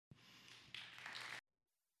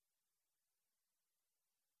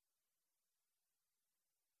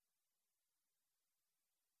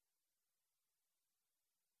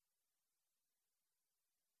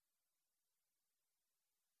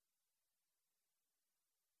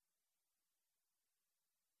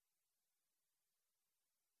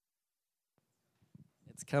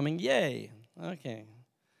It's coming. Yay. Okay.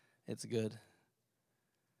 It's good.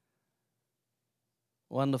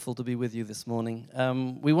 Wonderful to be with you this morning.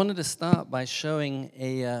 We wanted to start by showing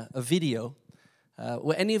a video.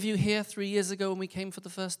 Were any of you here 3 years ago when we came for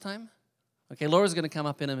the first time? Okay, Laura's going to come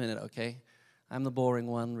up in a minute, okay? I'm the boring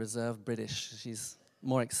one, reserved British. She's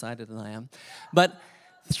more excited than I am. But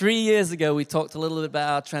 3 years ago, we talked a little bit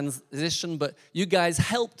about our transition, but you guys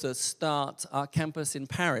helped us start our campus in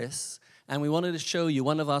Paris, and we wanted to show you.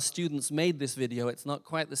 One of our students made this video. It's not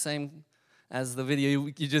quite the same as the video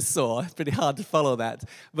you just saw. It's pretty hard to follow that.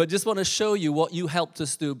 But just want to show you what you helped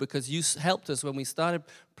us do, because you helped us when we started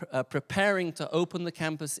preparing to open the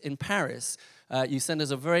campus in Paris. You sent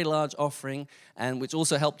us a very large offering, and which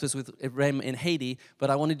also helped us with Rhema in Haiti, but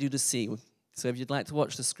I wanted you to see. So if you'd like to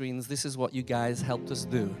watch the screens, this is what you guys helped us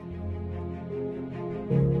do.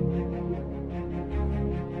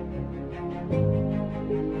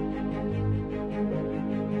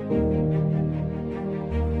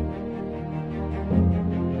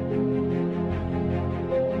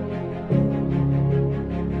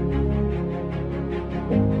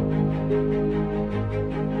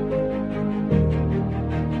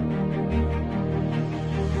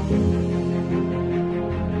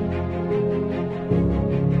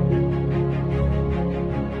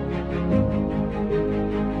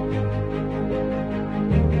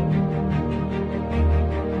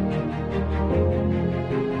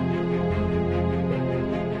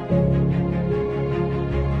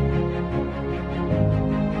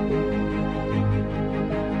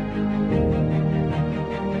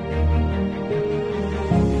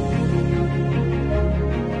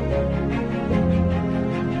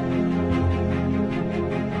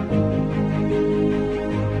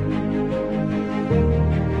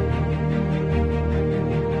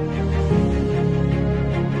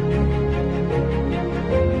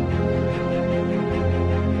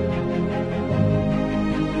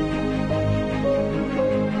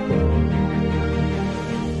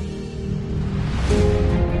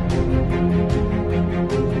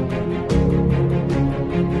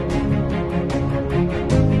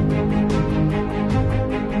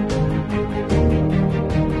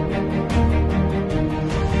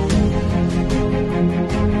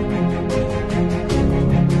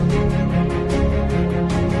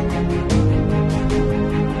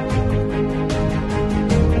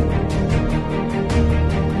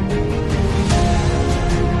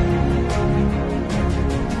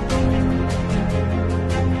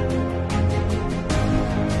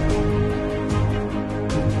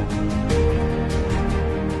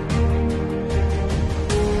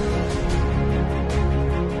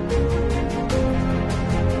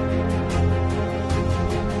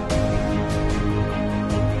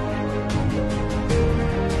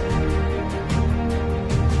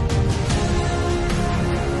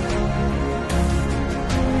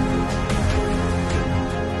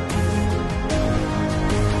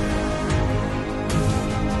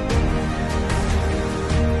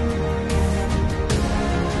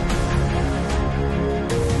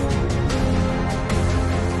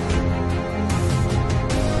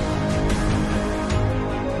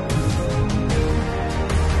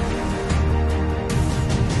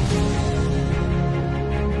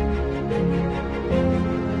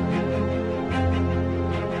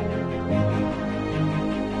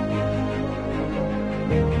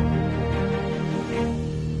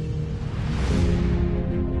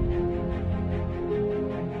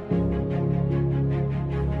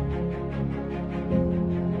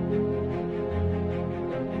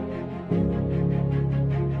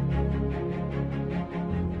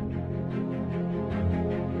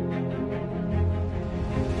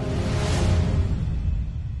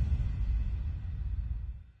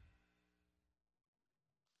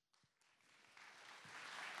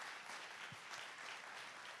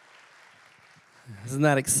 Isn't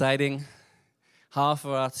that exciting? Half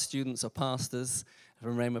of our students are pastors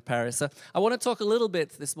from Rhema Paris. So I want to talk a little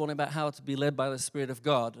bit this morning about how to be led by the Spirit of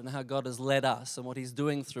God and how God has led us and what He's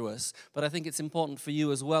doing through us. But I think it's important for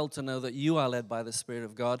you as well to know that you are led by the Spirit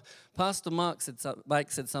of God. Pastor Mike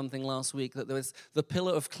said something last week, that there was the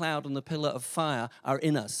pillar of cloud and the pillar of fire are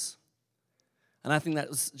in us. And I think that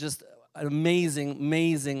was just an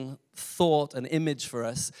amazing thought and image for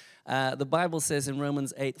us. The Bible says in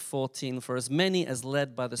Romans 8:14, for as many as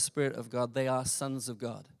led by the Spirit of God, they are sons of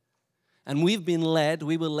God. And we were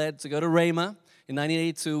led to go to Rhema. In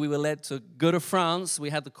 1982, we were led to go to France. We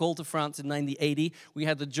had the call to France in 1980. We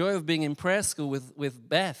had the joy of being in prayer school with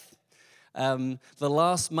Beth. The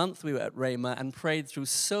last month we were at Rhema and prayed through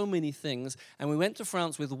so many things. And we went to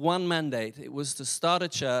France with one mandate. It was to start a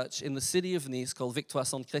church in the city of Nice called Victoire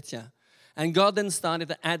Saint-Chrétien. And God then started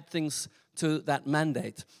to add things to that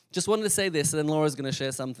mandate. Just wanted to say this, and then Laura's going to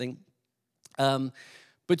share something.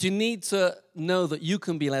 But you need to know that you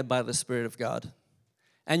can be led by the Spirit of God.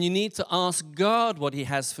 And you need to ask God what He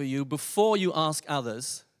has for you before you ask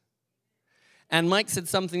others. And Mike said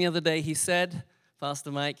something the other day. He said,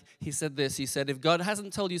 Pastor Mike, he said this. He said, if God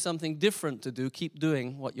hasn't told you something different to do, keep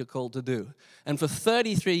doing what you're called to do. And for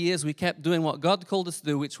 33 years, we kept doing what God called us to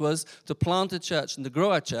do, which was to plant a church and to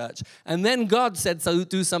grow our church. And then God said, so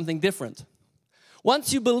do something different.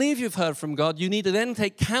 Once you believe you've heard from God, you need to then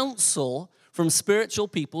take counsel from spiritual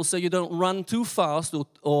people so you don't run too fast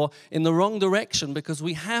or in the wrong direction, because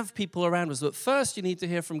we have people around us. But first you need to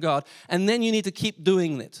hear from God, and then you need to keep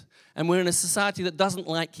doing it. And we're in a society that doesn't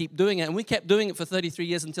like keep doing it. And we kept doing it for 33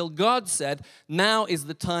 years until God said, now is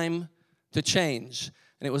the time to change.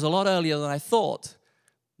 And it was a lot earlier than I thought.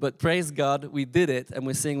 But praise God, we did it, and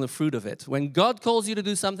we're seeing the fruit of it. When God calls you to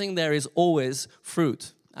do something, there is always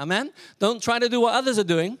fruit. Amen? Don't try to do what others are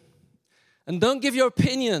doing. And don't give your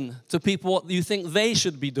opinion to people what you think they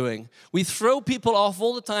should be doing. We throw people off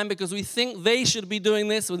all the time because we think they should be doing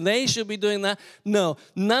this and they should be doing that. No,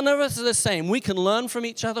 none of us are the same. We can learn from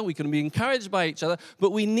each other. We can be encouraged by each other.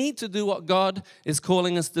 But we need to do what God is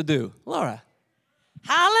calling us to do. Laura.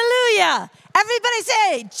 Hallelujah. Everybody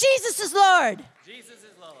say, Jesus is Lord. Jesus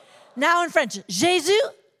is Lord. Now in French, Jésus,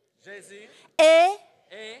 Jésus est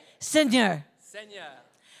Seigneur. Seigneur.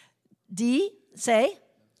 Dis, say,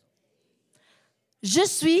 je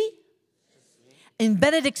suis une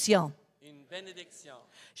bénédiction. Une bénédiction.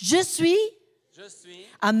 Je suis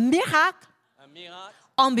un miracle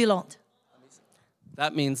ambulant.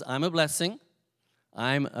 That means I'm a blessing.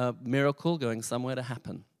 I'm a miracle going somewhere to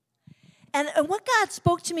happen. And what God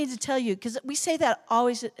spoke to me to tell you, because we say that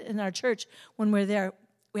always in our church when we're there.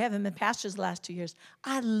 We haven't been pastors the last 2 years.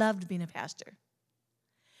 I loved being a pastor.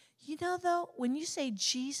 You know, though, when you say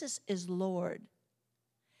Jesus is Lord,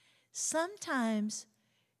 sometimes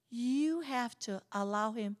you have to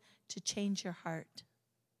allow Him to change your heart.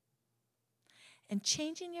 And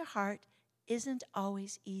changing your heart isn't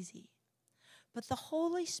always easy. But the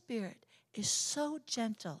Holy Spirit is so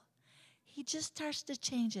gentle. He just starts to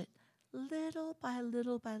change it little by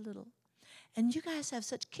little by little. And you guys have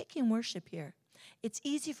such kicking worship here. It's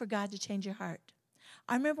easy for God to change your heart.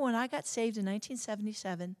 I remember when I got saved in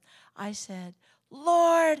 1977, I said,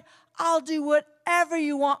 Lord, I'll do whatever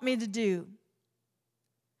you want me to do.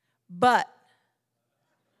 But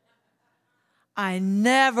I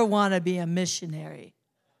never want to be a missionary.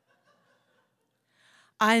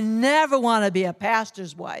 I never want to be a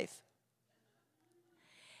pastor's wife.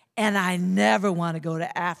 And I never want to go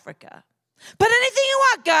to Africa. But anything you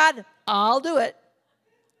want, God, I'll do it.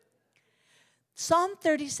 Psalm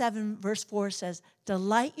 37, verse 4 says,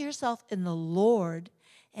 delight yourself in the Lord,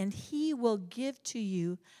 and He will give to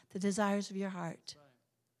you the desires of your heart.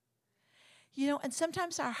 Right. You know, and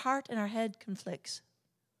sometimes our heart and our head conflicts.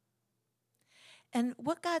 And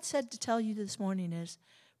what God said to tell you this morning is,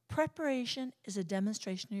 preparation is a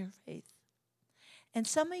demonstration of your faith. And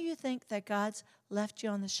some of you think that God's left you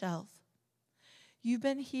on the shelf. You've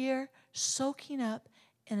been here soaking up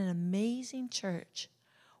in an amazing church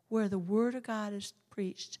where the Word of God is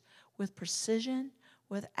preached with precision,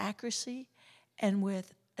 with accuracy, and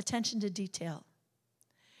with attention to detail.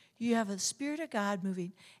 You have a Spirit of God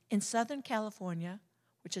moving in Southern California,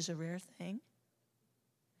 which is a rare thing.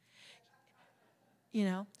 You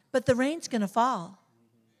know, but the rain's going to fall.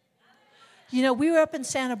 You know, we were up in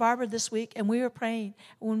Santa Barbara this week, and we were praying.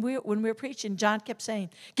 When we were preaching, John kept saying,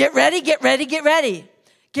 get ready, get ready, get ready.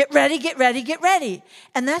 Get ready, get ready, get ready.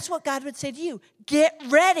 And that's what God would say to you. Get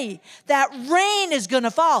ready. That rain is going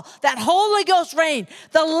to fall. That Holy Ghost rain.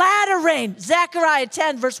 The latter rain. Zechariah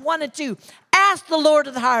 10, verse 1 and 2. Ask the Lord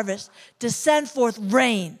of the harvest to send forth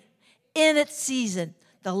rain in its season.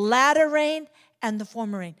 The latter rain and the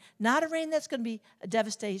former rain. Not a rain that's going to be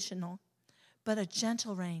devastational, but a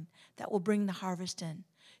gentle rain that will bring the harvest in.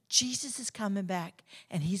 Jesus is coming back,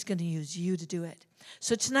 and He's going to use you to do it.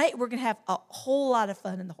 So tonight, we're going to have a whole lot of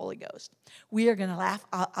fun in the Holy Ghost. We are going to laugh.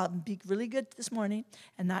 I'll be really good this morning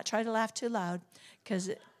and not try to laugh too loud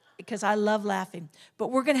because I love laughing.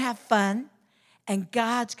 But we're going to have fun, and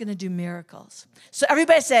God's going to do miracles. So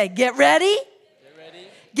everybody say, get ready. Get ready.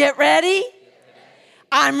 Get ready. Get ready.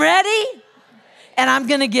 I'm ready, and I'm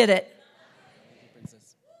going to get it.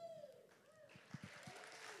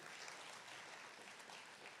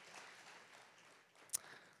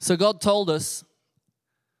 So God told us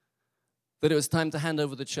that it was time to hand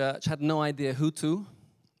over the church. Had no idea who to,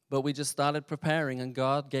 but we just started preparing, and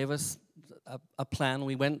God gave us a plan.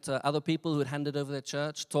 We went to other people who had handed over their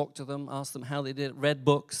church, talked to them, asked them how they did it, read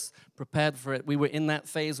books, prepared for it. We were in that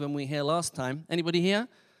phase when we were here last time. Anybody here?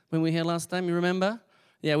 When we were here last time, you remember?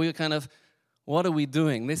 Yeah, we were kind of, what are we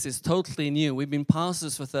doing? This is totally new. We've been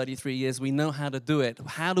pastors for 33 years. We know how to do it.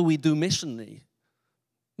 How do we do missions?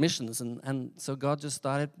 And so God just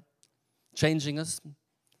started changing us,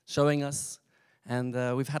 showing us, and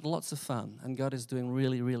we've had lots of fun, and God is doing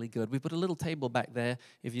really, really good. We put a little table back there.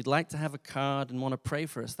 If you'd like to have a card and want to pray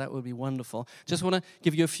for us, that would be wonderful. Just want to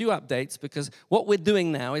give you a few updates, because what we're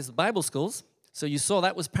doing now is the Bible schools. So you saw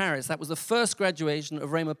that was Paris. That was the first graduation of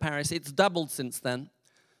Rhema Paris. It's doubled since then.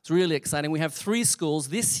 It's really exciting. We have 3 schools.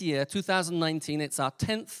 This year, 2019, it's our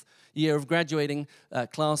 10th year of graduating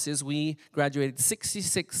classes. We graduated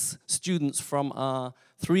 66 students from our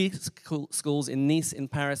 3 schools in Nice, in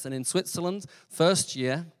Paris, and in Switzerland. First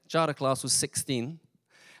year, charter class was 16.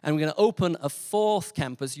 And we're going to open a 4th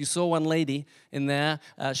campus. You saw one lady in there.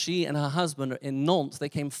 She and her husband are in Nantes. They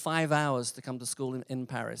came 5 hours to come to school in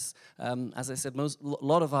Paris. As I said, a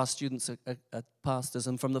lot of our students are pastors.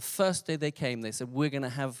 And from the first day they came, they said, we're going to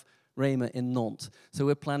have Rhema in Nantes. So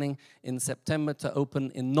we're planning in September to open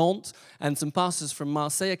in Nantes. And some pastors from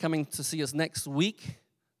Marseille are coming to see us next week.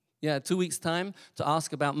 2 weeks' time, to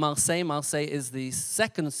ask about Marseille. Marseille is the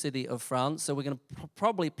 2nd city of France, so we're going to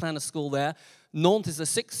probably plan a school there. Nantes is the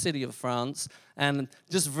 6th city of France, and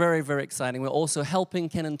just very, very exciting. We're also helping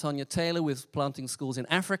Ken and Tonya Taylor with planting schools in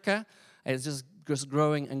Africa. It's just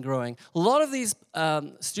growing and growing. A lot of these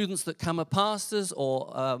students that come are pastors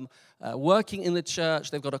or working in the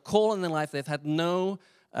church. They've got a call in their life. They've had no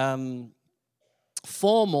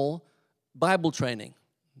formal Bible training.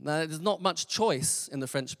 Now, there's not much choice in the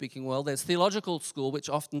French-speaking world. There's theological school, which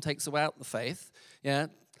often takes out the faith,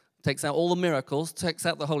 takes out all the miracles, takes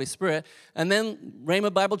out the Holy Spirit, and then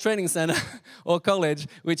Rhema Bible Training Center or college,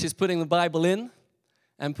 which is putting the Bible in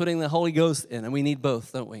and putting the Holy Ghost in, and we need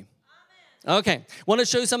both, don't we? Amen. Okay, want to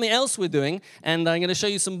show you something else we're doing, and I'm going to show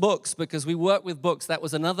you some books, because we work with books. That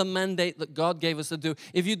was another mandate that God gave us to do.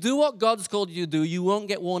 If you do what God's called you to do, you won't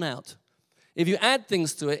get worn out. If you add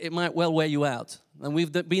things to it, it might well wear you out. And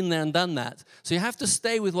we've been there and done that. So you have to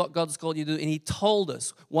stay with what God's called you to do. And He told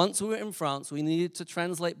us, once we were in France, we needed to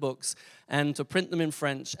translate books and to print them in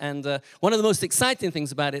French. And one of the most exciting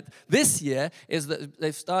things about it this year is that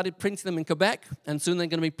they've started printing them in Quebec, and soon they're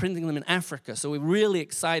going to be printing them in Africa. So we're really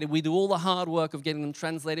excited. We do all the hard work of getting them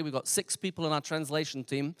translated. We've got 6 people in our translation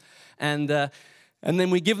team. And then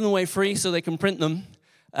we give them away free so they can print them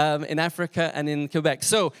in Africa and in Quebec.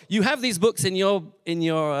 So you have these books in your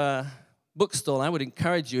bookstore. I would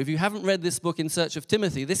encourage you, if you haven't read this book, In Search of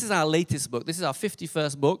Timothy, this is our latest book. This is our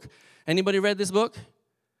 51st book. Anybody read this book?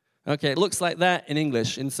 Okay, it looks like that in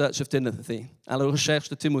English, In Search of Timothy. À la recherche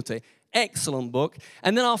de Timothée. Excellent book.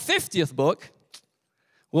 And then our 50th book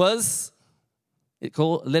was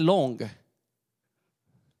called Les Langues.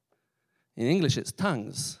 In English, it's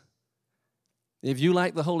tongues. If you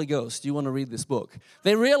like the Holy Ghost, you want to read this book.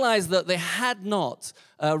 They realized that they had not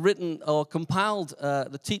written or compiled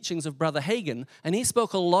the teachings of Brother Hagin, and he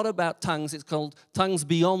spoke a lot about tongues. It's called Tongues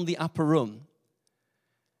Beyond the Upper Room.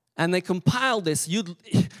 And they compiled this. You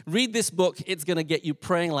read this book, it's going to get you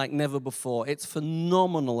praying like never before. It's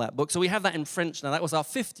phenomenal, that book. So we have that in French now. That was our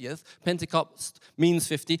 50th. Pentecost means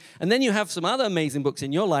 50. And then you have some other amazing books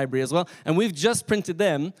in your library as well, and we've just printed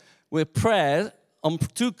them with prayer, on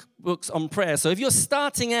 2 books on prayer. So if you're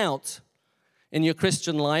starting out in your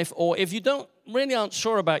Christian life, or if you aren't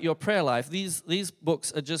sure about your prayer life, these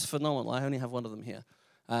books are just phenomenal. I only have one of them here.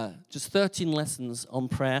 Just 13 lessons on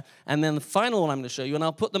prayer. And then the final one I'm going to show you, and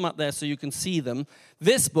I'll put them up there so you can see them.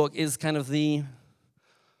 This book is kind of the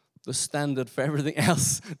standard for everything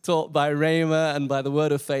else taught by Rhema and by the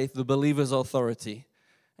Word of Faith, the believer's authority.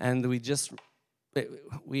 And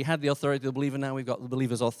we had the authority of the believer, now we've got the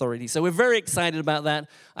believer's authority. So we're very excited about that.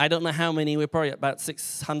 I don't know how many, we're probably at about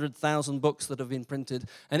 600,000 books that have been printed.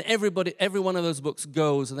 And every one of those books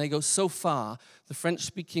goes, and they go so far. The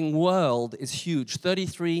French-speaking world is huge.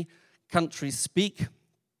 33 countries speak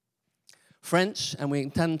French, and we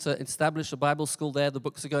intend to establish a Bible school there. The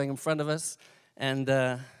books are going in front of us, and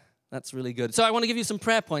that's really good. So I want to give you some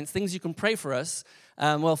prayer points, things you can pray for us.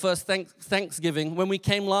 First, Thanksgiving. When we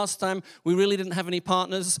came last time, we really didn't have any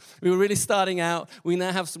partners. We were really starting out. We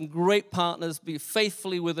now have some great partners, be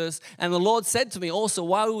faithfully with us. And the Lord said to me also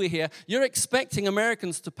while we were here, you're expecting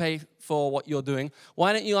Americans to pay for what you're doing.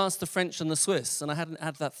 Why don't you ask the French and the Swiss? And I hadn't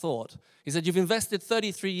had that thought. He said, you've invested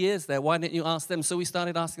 33 years there. Why don't you ask them? So we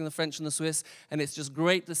started asking the French and the Swiss, and it's just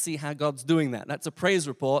great to see how God's doing that. That's a praise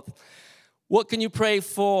report. What can you pray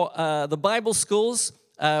for the Bible schools?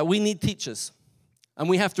 We need teachers. And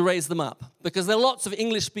we have to raise them up. because there are lots of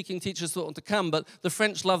English-speaking teachers that want to come, but the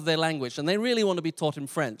French love their language, and they really want to be taught in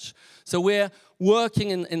French. So we're working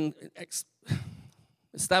in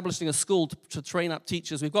establishing a school to train up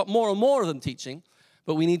teachers. We've got more and more of them teaching,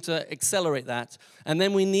 but we need to accelerate that. And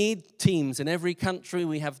then we need teams. In every country,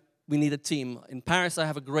 we need a team. In Paris, I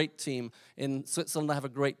have a great team. In Switzerland, I have a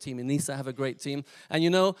great team. In Nice, I have a great team. And you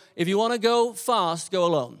know, if you want to go fast, go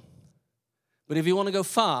alone. But if you want to go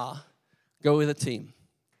far, go with a team.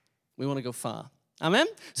 We want to go far. Amen?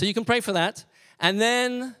 So you can pray for that. And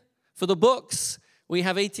then for the books, we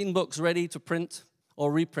have 18 books ready to print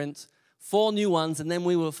or reprint, 4 new ones, and then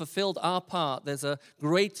we will have fulfilled our part. There's a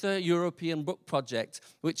greater European book project,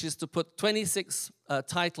 which is to put 26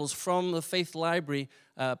 titles from the Faith Library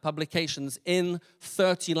publications in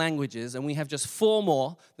 30 languages, and we have just 4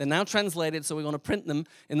 more. They're now translated, so we're going to print them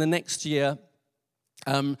in the next year.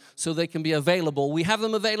 So they can be available. We have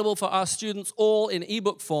them available for our students all in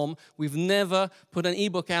ebook form. We've never put an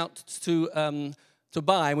ebook out to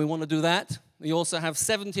buy, and we want to do that. We also have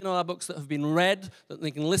 17 of our books that have been read that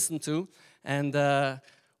they can listen to, and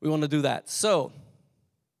we want to do that. So,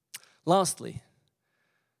 lastly,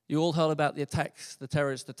 you all heard about the attacks, the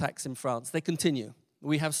terrorist attacks in France. They continue.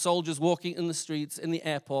 We have soldiers walking in the streets, in the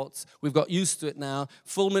airports. We've got used to it now.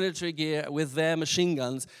 Full military gear with their machine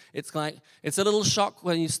guns. It's a little shock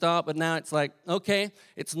when you start, but now it's like, okay,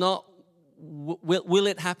 it's not will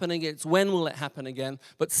it happen again? It's when will it happen again?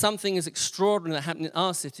 But something is extraordinary that happened in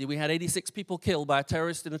our city. We had 86 people killed by a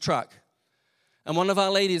terrorist in a truck. And one of our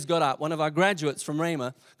ladies got up, one of our graduates from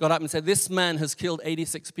Rhema, got up and said, this man has killed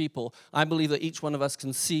 86 people. I believe that each one of us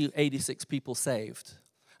can see 86 people saved.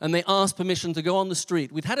 And they asked permission to go on the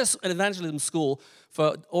street. We'd had an evangelism school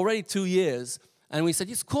for already 2 years. And we said,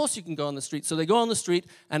 yes, of course you can go on the street. So they go on the street,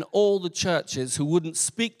 and all the churches who wouldn't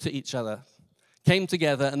speak to each other came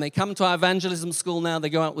together, and they come to our evangelism school now. They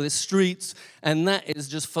go out with the streets, and that is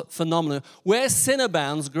just phenomenal. Where sin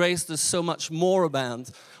abounds, grace does so much more abound.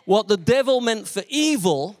 What the devil meant for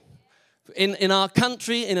evil in our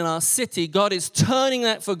country and in our city, God is turning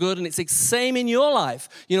that for good, and it's the same in your life.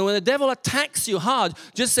 You know, when the devil attacks you hard,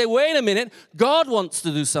 just say, wait a minute, God wants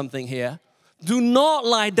to do something here. Do not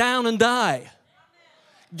lie down and die.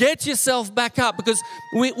 Get yourself back up, because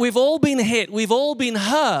we've all been hit. We've all been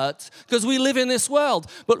hurt because we live in this world.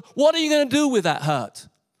 But what are you going to do with that hurt?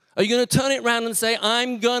 Are you going to turn it around and say,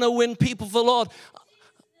 I'm going to win people for the Lord?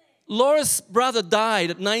 Laura's brother died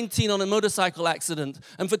at 19 on a motorcycle accident.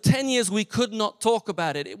 And for 10 years, we could not talk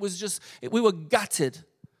about it. It was just, we were gutted.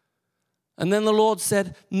 And then the Lord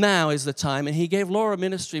said, now is the time. And he gave Laura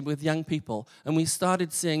ministry with young people. And we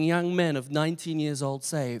started seeing young men of 19 years old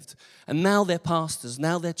saved. And now they're pastors.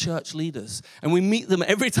 Now they're church leaders. And we meet them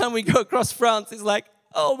every time we go across France. It's like,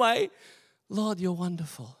 oh my Lord, you're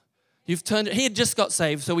wonderful. You've turned it. He had just got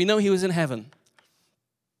saved, so we know he was in heaven.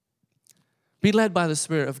 Be led by the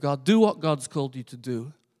Spirit of God. Do what God's called you to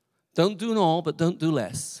do. Don't do all, but don't do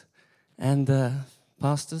less. And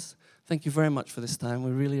pastors, thank you very much for this time.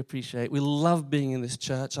 We really appreciate it. We love being in this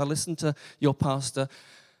church. I listen to your pastor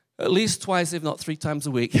at least twice, if not 3 times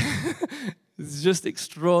a week. It's just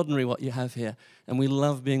extraordinary what you have here. And we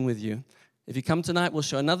love being with you. If you come tonight, we'll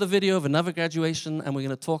show another video of another graduation, and we're going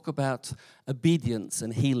to talk about obedience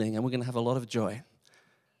and healing, and we're going to have a lot of joy.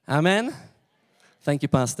 Amen? Thank you,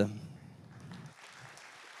 Pastor.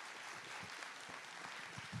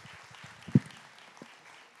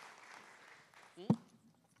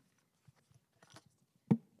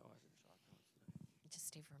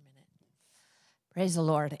 Praise the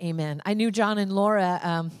Lord. Amen. I knew John and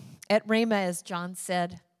Laura at Rhema, as John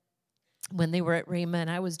said, when they were at Rhema, and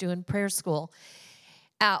I was doing prayer school.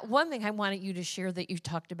 One thing I wanted you to share that you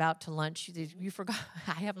talked about to lunch, you forgot.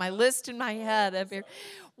 I have my list in my head up here.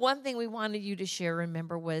 One thing we wanted you to share,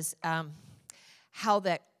 remember, was how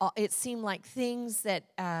that it seemed like things that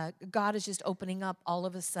God is just opening up all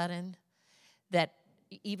of a sudden, that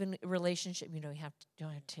even relationship, you don't have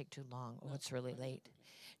to take too long. Oh, it's really late.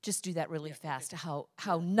 Just do that really fast. How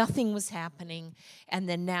nothing was happening, and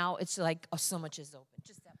then now it's like, oh, so much is open.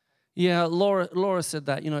 Just that. Yeah, Laura said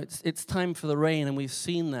that. You know, it's time for the rain, and we've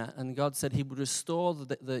seen that. And God said He would restore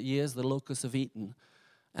the years the locusts have eaten,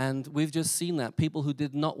 and we've just seen that. People who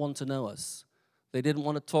did not want to know us, they didn't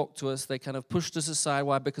want to talk to us. They kind of pushed us aside.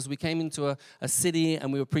 Why? Because we came into a city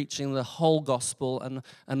and we were preaching the whole gospel,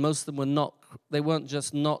 and most of them were not. They weren't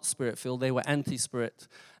just not spirit-filled. They were anti-spirit,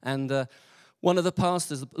 and. One of the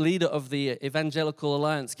pastors, the leader of the Evangelical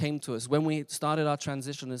Alliance, came to us when we started our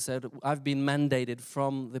transition and said, I've been mandated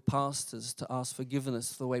from the pastors to ask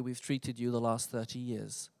forgiveness for the way we've treated you the last 30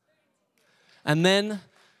 years. And then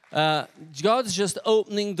God's just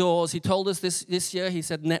opening doors. He told us this year, he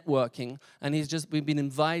said networking. And we've been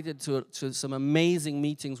invited to some amazing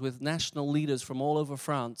meetings with national leaders from all over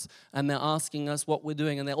France. And they're asking us what we're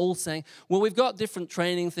doing. And they're all saying, well, we've got different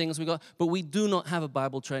training things, but we do not have a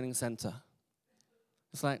Bible training center.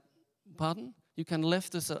 It's like, pardon? You can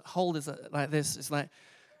lift us, hold us like this. It's like,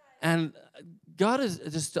 and God is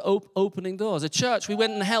just opening doors. A church, we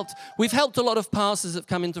went and helped. We've helped a lot of pastors that have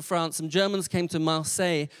come into France. Some Germans came to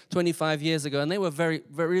Marseille 25 years ago, and they were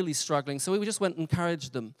really struggling. So we just went and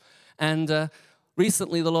encouraged them. And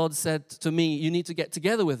recently the Lord said to me, you need to get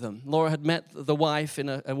together with them. Laura had met the wife in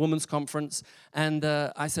a women's conference. And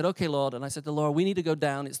I said, okay, Lord. And I said to Laura, we need to go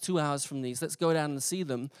down. It's 2 hours from these. Let's go down and see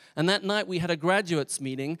them. And that night we had a graduates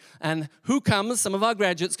meeting. And who comes? Some of our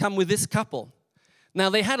graduates come with this couple. Now,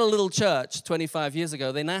 they had a little church 25 years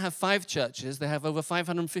ago. They now have 5 churches. They have over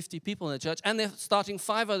 550 people in the church, and they're starting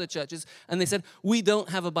 5 other churches. And they said, we don't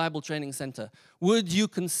have a Bible training center. Would you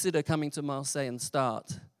consider coming to Marseille and start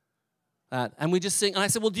that? And we just sing. And I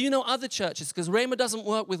said, well, do you know other churches? Because Rhema doesn't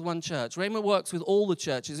work with one church. Rhema works with all the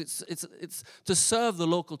churches. It's to serve the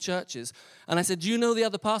local churches. And I said, do you know the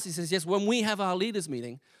other pastors? He says, yes, when we have our leaders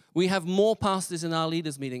meeting, we have more pastors in our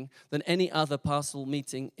leaders meeting than any other pastoral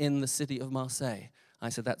meeting in the city of Marseille. I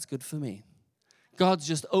said, that's good for me. God's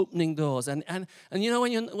just opening doors. And you know,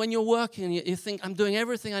 when you're working and you think, I'm doing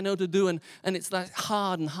everything I know to do, and it's like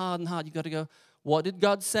hard and hard and hard, you got to go, what did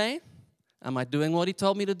God say? Am I doing what he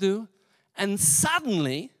told me to do? And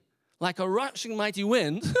suddenly, like a rushing mighty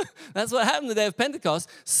wind, that's what happened the day of Pentecost,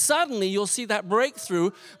 suddenly you'll see that breakthrough.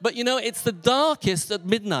 But you know, it's the darkest at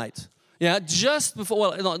midnight. Yeah, just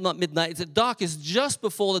before, well, not midnight, it's the darkest just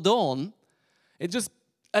before the dawn.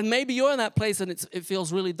 And maybe you're in that place and it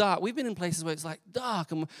feels really dark. We've been in places where it's like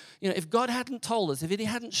dark. And you know, if God hadn't told us, if he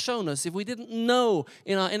hadn't shown us, if we didn't know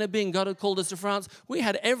in our inner being God had called us to France, we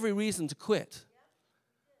had every reason to quit.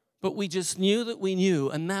 But we just knew that we knew,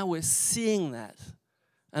 and now we're seeing that.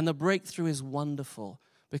 And the breakthrough is wonderful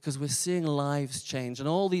because we're seeing lives change. And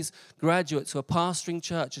all these graduates who are pastoring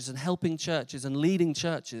churches and helping churches and leading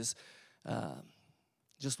churches,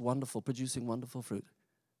 just wonderful, producing wonderful fruit.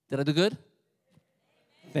 Did I do good?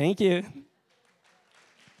 Thank you.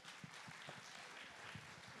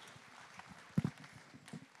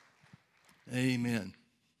 Amen.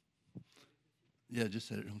 Yeah, just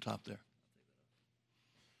set it on top there.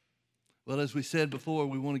 Well, as we said before,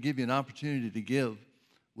 we want to give you an opportunity to give.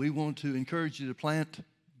 We want to encourage you to plant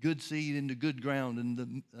good seed into good ground,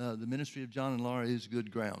 and the ministry of John and Laura is good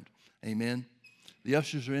ground. Amen. The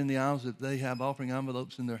ushers are in the aisles. If they have offering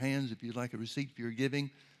envelopes in their hands, if you'd like a receipt for your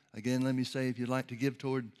giving. Again, let me say, if you'd like to give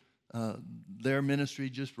toward their ministry,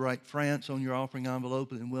 just write France on your offering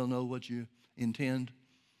envelope, and we'll know what you intend.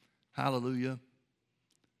 Hallelujah.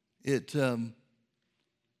 It's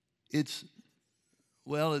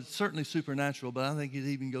certainly supernatural, but I think it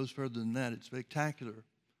even goes further than that. It's spectacular.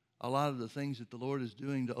 A lot of the things that the Lord is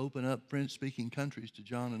doing to open up French-speaking countries to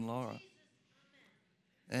John and Laura.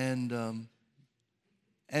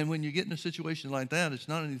 And when you get in a situation like that, it's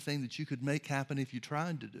not anything that you could make happen if you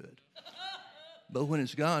tried to do it. But when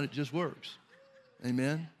it's God, it just works.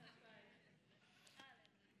 Amen?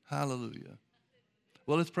 Hallelujah.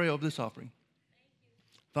 Well, let's pray over this offering.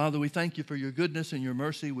 Father, we thank you for your goodness and your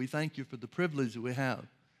mercy. We thank you for the privilege that we have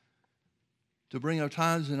to bring our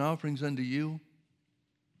tithes and offerings unto you,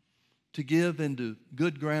 to give into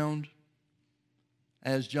good ground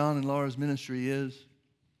as John and Laura's ministry is.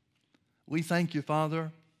 We thank you,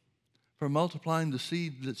 Father, for multiplying the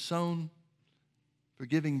seed that's sown, for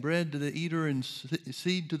giving bread to the eater and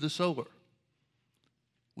seed to the sower.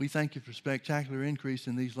 We thank you for spectacular increase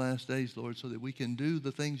in these last days, Lord, so that we can do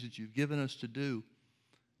the things that you've given us to do.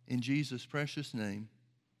 In Jesus' precious name,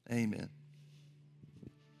 amen.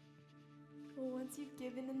 Well, once you've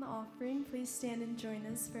given in the offering, please stand and join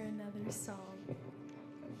us for another song.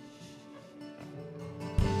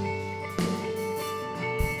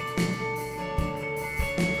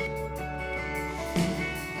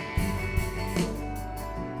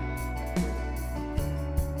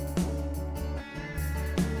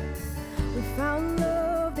 We found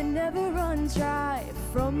love that never runs dry,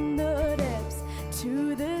 from the depths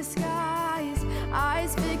to the skies,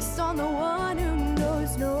 eyes fixed on the one who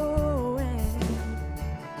knows no end.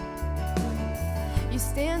 You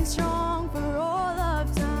stand strong for all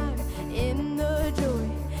of time, in the joy,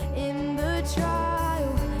 in the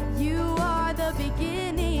trial. You are the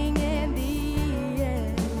beginning and the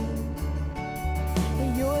end.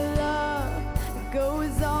 Your love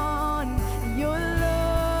goes on, your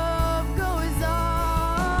love goes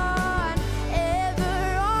on. Ever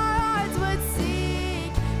our hearts would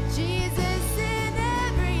seek Jesus in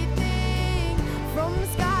everything.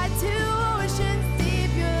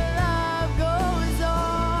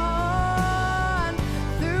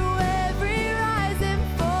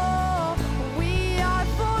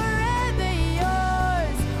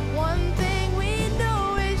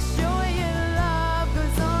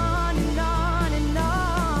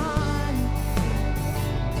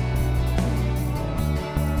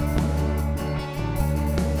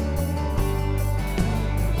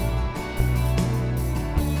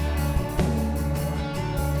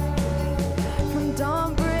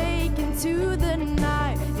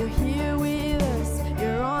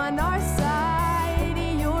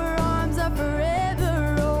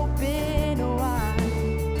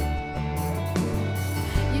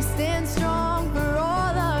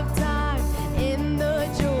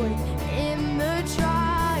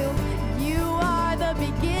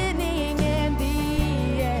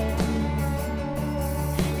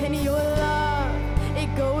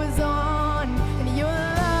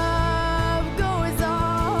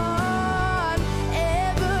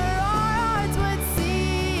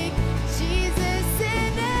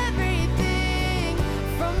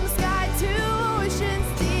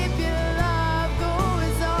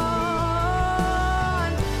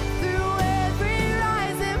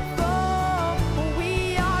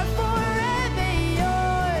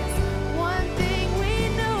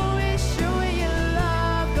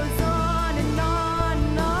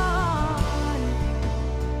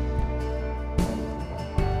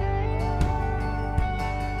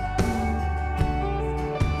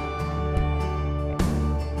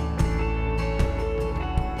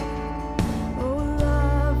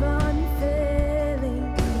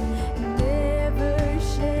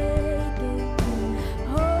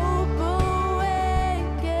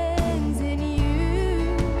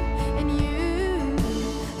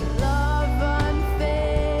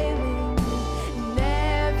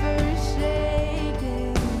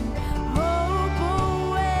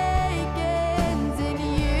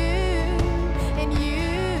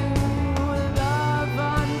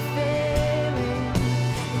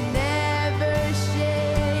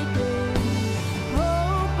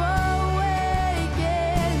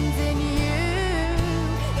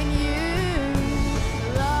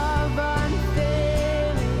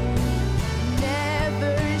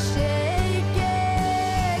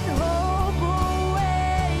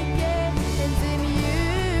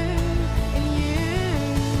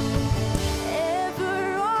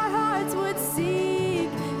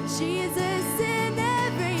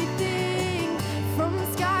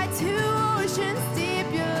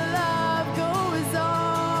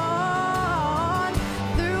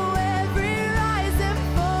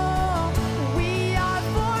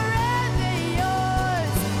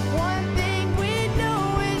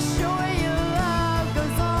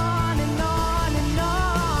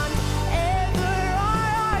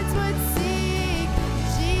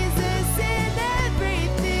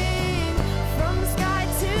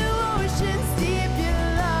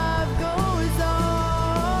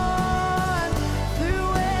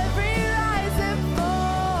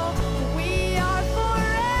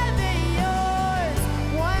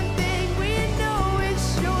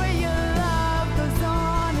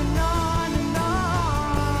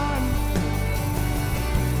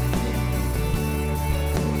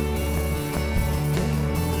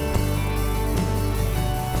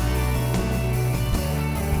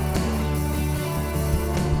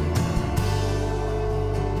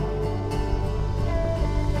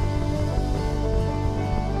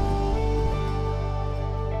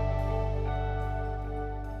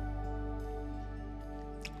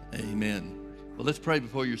 Amen. Well, let's pray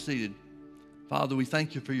before you're seated. Father, we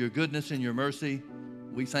thank you for your goodness and your mercy.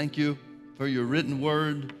 We thank you for your written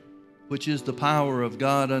word, which is the power of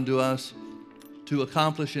God unto us to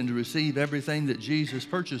accomplish and to receive everything that Jesus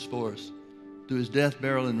purchased for us through his death,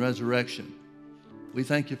 burial, and resurrection. We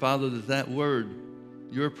thank you, Father, that that word,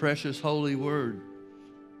 your precious holy word,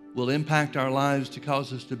 will impact our lives to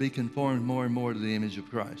cause us to be conformed more and more to the image of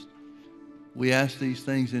Christ. We ask these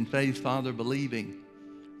things in faith, Father, believing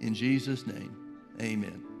in Jesus' name.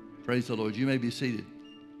 Amen. Praise the Lord. You may be seated.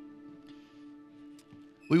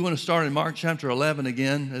 We want to start in Mark chapter 11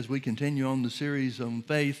 again as we continue on the series on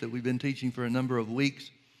faith that we've been teaching for a number of weeks.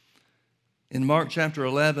 In Mark chapter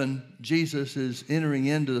 11, Jesus is entering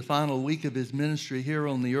into the final week of his ministry here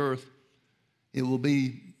on the earth. It will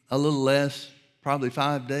be a little less, probably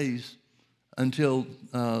 5 days, until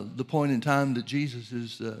the point in time that Jesus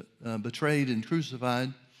is betrayed and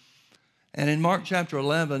crucified. And in Mark chapter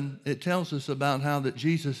 11, it tells us about how that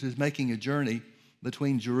Jesus is making a journey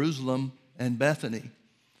between Jerusalem and Bethany.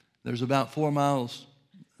 There's about 4 miles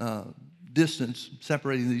distance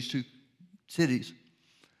separating these two cities.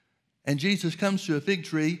 And Jesus comes to a fig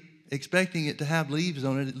tree expecting it to have leaves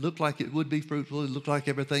on it. It looked like it would be fruitful. It looked like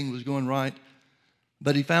everything was going right.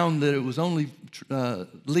 But he found that it was only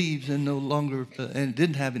leaves and no longer, and it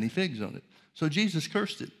didn't have any figs on it. So Jesus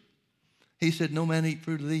cursed it. He said, "No man eat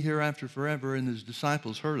fruit of thee hereafter forever," and his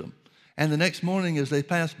disciples heard him. And the next morning as they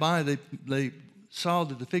passed by, they saw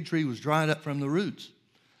that the fig tree was dried up from the roots.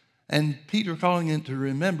 And Peter, calling it to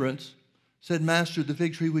remembrance, said, "Master, the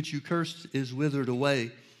fig tree which you cursed is withered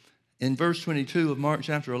away." In verse 22 of Mark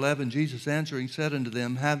chapter 11, Jesus answering said unto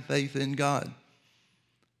them, "Have faith in God.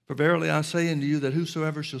 For verily I say unto you that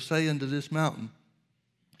whosoever shall say unto this mountain,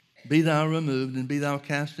 Be thou removed, and be thou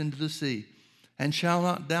cast into the sea, and shall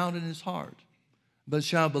not doubt in his heart, but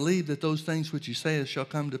shall believe that those things which he saith shall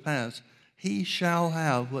come to pass, he shall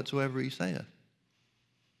have whatsoever he saith.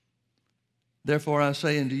 Therefore I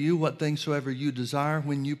say unto you, what things soever you desire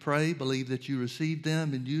when you pray, believe that you receive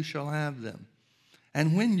them, and you shall have them.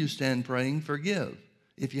 And when you stand praying, forgive,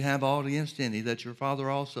 if you have aught against any, that your Father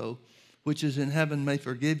also, which is in heaven, may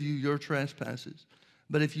forgive you your trespasses.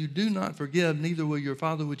 But if you do not forgive, neither will your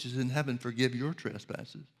Father which is in heaven forgive your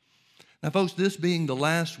trespasses." Now, folks, this being the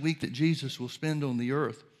last week that Jesus will spend on the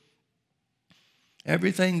earth,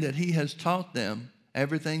 everything that he has taught them,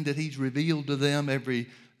 everything that he's revealed to them,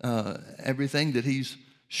 everything that he's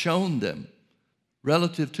shown them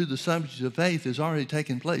relative to the subject of faith has already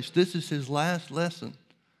taken place. This is his last lesson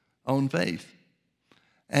on faith.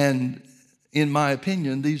 And in my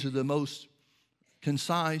opinion, these are the most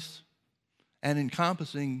concise and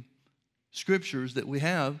encompassing scriptures that we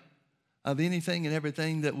have of anything and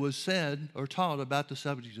everything that was said or taught about the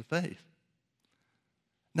subject of faith.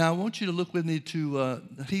 Now, I want you to look with me to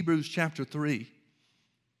Hebrews chapter 3.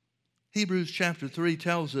 Hebrews chapter 3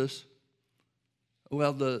 tells us,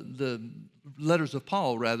 well, the letters of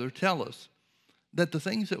Paul, rather, tell us that the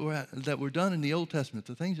things that were done in the Old Testament,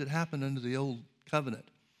 the things that happened under the Old Covenant,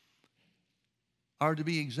 are to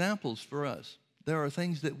be examples for us. There are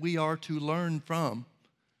things that we are to learn from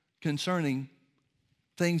concerning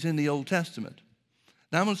things in the Old Testament.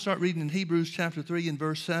 Now I'm going to start reading in Hebrews chapter 3 and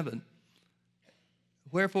verse 7.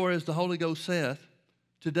 "Wherefore, as the Holy Ghost saith,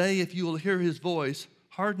 Today if you will hear his voice,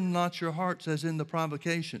 harden not your hearts as in the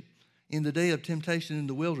provocation, in the day of temptation in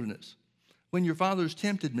the wilderness, when your fathers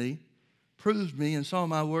tempted me, proved me, and saw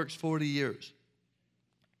my works 40 years.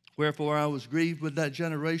 Wherefore I was grieved with that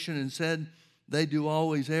generation, and said, They do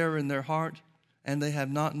always err in their heart, and they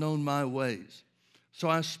have not known my ways. So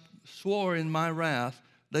I swore in my wrath,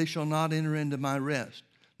 they shall not enter into my rest."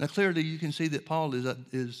 Now clearly you can see that Paul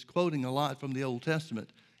is quoting a lot from the Old Testament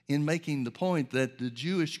in making the point that the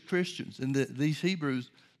Jewish Christians and these Hebrews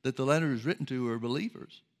that the letter is written to are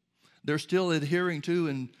believers. They're still adhering to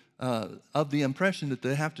and of the impression that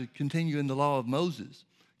they have to continue in the law of Moses,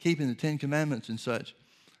 keeping the 10 Commandments and such.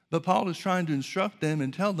 But Paul is trying to instruct them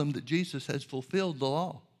and tell them that Jesus has fulfilled the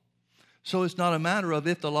law. So it's not a matter of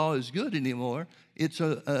if the law is good anymore. It's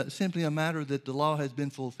simply a matter that the law has been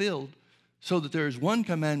fulfilled, so that there is one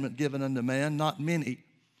commandment given unto man, not many,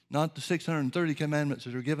 not the 630 commandments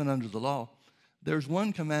that are given under the law. There's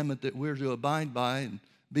one commandment that we're to abide by and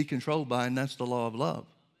be controlled by, and that's the law of love.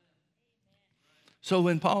 So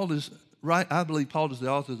when Paul is right, I believe Paul is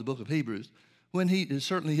the author of the book of Hebrews, when he is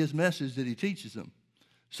certainly his message that he teaches them.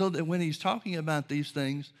 So that when he's talking about these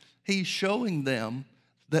things, he's showing them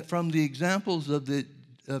that from the examples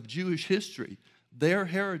of Jewish history, their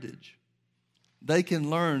heritage, they can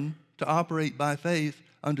learn to operate by faith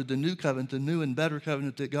under the new covenant, the new and better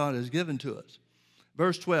covenant that God has given to us.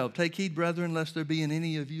 Verse 12, take heed, brethren, lest there be in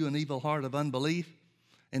any of you an evil heart of unbelief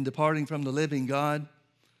in departing from the living God,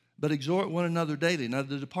 but exhort one another daily. Now,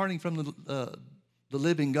 the departing from the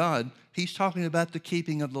living God, he's talking about the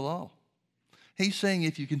keeping of the law. He's saying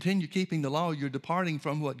if you continue keeping the law, you're departing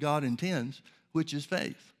from what God intends, which is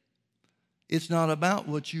faith. It's not about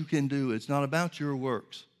what you can do. It's not about your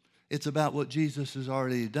works. It's about what Jesus has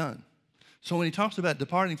already done. So when he talks about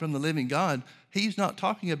departing from the living God, he's not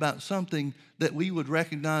talking about something that we would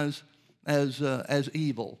recognize as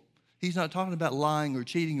evil. He's not talking about lying or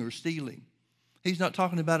cheating or stealing. He's not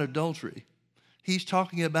talking about adultery. He's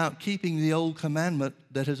talking about keeping the old commandment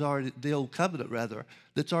the old covenant rather,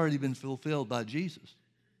 that's already been fulfilled by Jesus.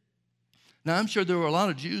 Now, I'm sure there were a lot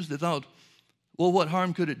of Jews that thought, well, what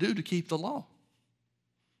harm could it do to keep the law?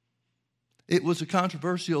 It was a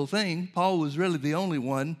controversial thing. Paul was really the only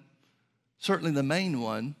one, certainly the main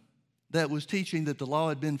one, that was teaching that the law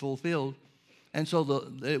had been fulfilled, and so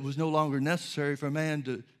it was no longer necessary for man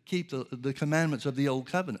to keep the commandments of the old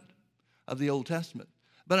covenant, of the Old Testament.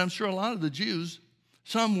 But I'm sure a lot of the Jews,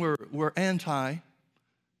 some were anti-Jesus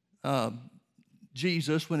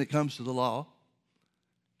when it comes to the law.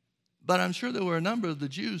 But I'm sure there were a number of the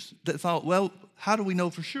Jews that thought, well, how do we know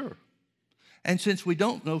for sure? And since we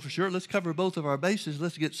don't know for sure, let's cover both of our bases.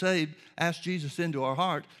 Let's get saved, ask Jesus into our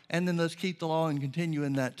heart, and then let's keep the law and continue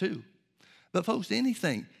in that too. But folks,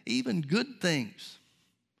 anything, even good things,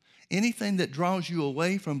 anything that draws you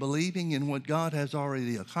away from believing in what God has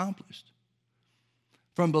already accomplished,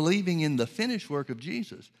 from believing in the finished work of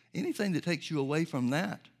Jesus, anything that takes you away from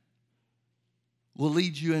that will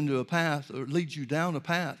lead you into a path or leads you down a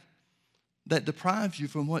path that deprives you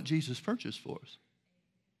from what Jesus purchased for us.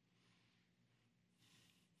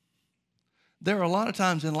 There are a lot of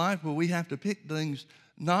times in life where we have to pick things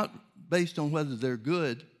not based on whether they're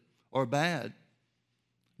good or bad,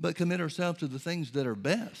 but commit ourselves to the things that are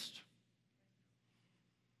best.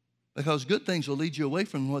 Because good things will lead you away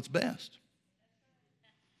from what's best.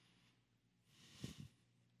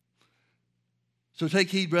 So take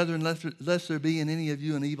heed, brethren, lest there be in any of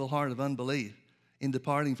you an evil heart of unbelief in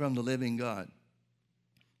departing from the living God.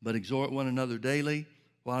 But exhort one another daily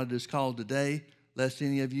while it is called today, lest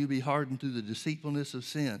any of you be hardened through the deceitfulness of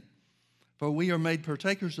sin. For we are made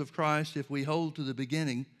partakers of Christ if we hold to the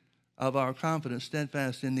beginning of our confidence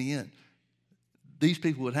steadfast in the end. These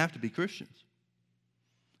people would have to be Christians.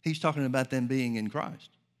 He's talking about them being in Christ.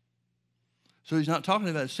 So he's not talking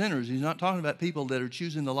about sinners. He's not talking about people that are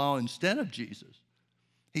choosing the law instead of Jesus.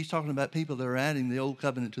 He's talking about people that are adding the old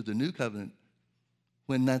covenant to the new covenant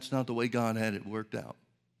when that's not the way God had it worked out.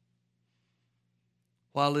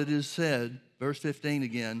 While it is said, verse 15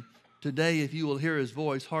 again, today if you will hear his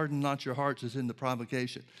voice, harden not your hearts as in the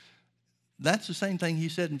provocation. That's the same thing he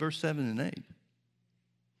said in verse 7 and 8.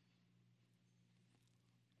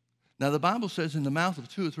 Now the Bible says in the mouth of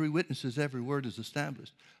 2 or 3 witnesses every word is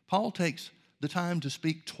established. Paul takes the time to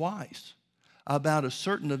speak twice about a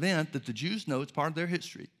certain event that the Jews know. It's part of their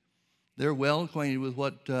history. They're well acquainted with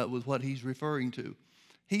what he's referring to.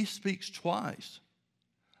 He speaks twice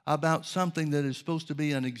about something that is supposed to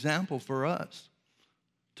be an example for us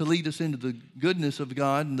to lead us into the goodness of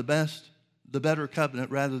God and the better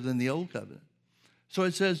covenant rather than the old covenant. So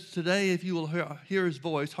it says, today if you will hear his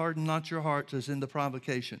voice, harden not your hearts as in the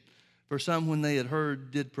provocation. For some when they had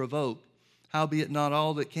heard did provoke, howbeit not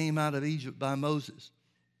all that came out of Egypt by Moses.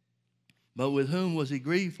 But with whom was he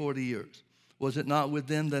grieved 40 years? Was it not with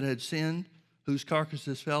them that had sinned, whose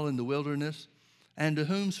carcasses fell in the wilderness? And to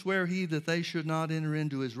whom sware he that they should not enter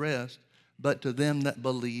into his rest, but to them that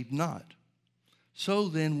believed not? So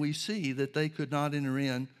then we see that they could not enter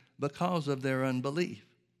in because of their unbelief.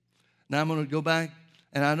 Now I'm going to go back,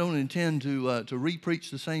 and I don't intend to re-preach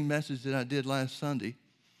the same message that I did last Sunday,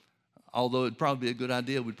 although it'd probably be a good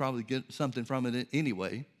idea. We'd probably get something from it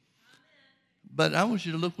anyway. But I want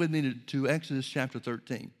you to look with me to Exodus chapter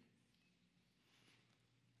 13.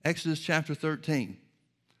 Exodus chapter 13.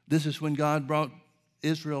 This is when God brought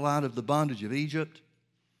Israel out of the bondage of Egypt.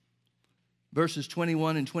 Verses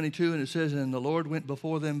 21 and 22, and it says, and the Lord went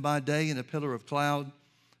before them by day in a pillar of cloud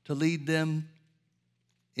to lead them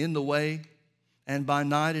in the way, and by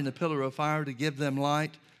night in a pillar of fire to give them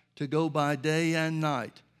light, to go by day and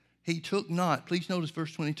night. He took not, please notice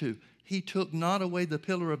verse 22, he took not away the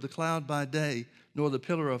pillar of the cloud by day, nor the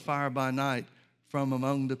pillar of fire by night from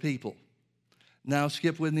among the people. Now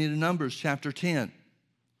skip with me to Numbers chapter 10.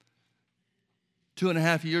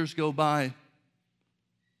 2.5 years go by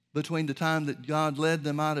between the time that God led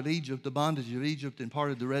them out of Egypt, the bondage of Egypt, and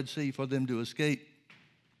parted the Red Sea for them to escape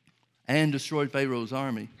and destroyed Pharaoh's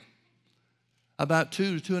army. About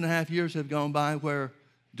 2 to 2.5 years have gone by where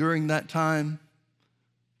during that time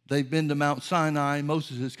They've been to Mount Sinai.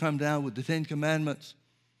 Moses has come down with the 10 Commandments.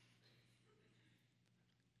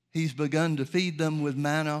 He's begun to feed them with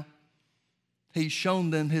manna. He's shown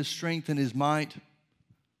them his strength and his might.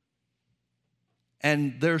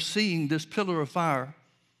 And they're seeing this pillar of fire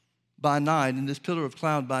by night and this pillar of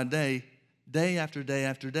cloud by day, day after day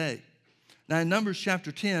after day. Now in Numbers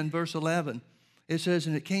chapter 10, verse 11, it says,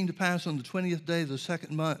 "And it came to pass on the 20th day of the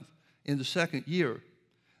second month in the second year,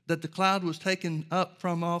 that the cloud was taken up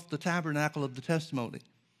from off the tabernacle of the testimony.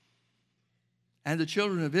 And the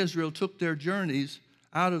children of Israel took their journeys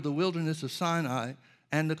out of the wilderness of Sinai,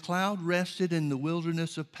 and the cloud rested in the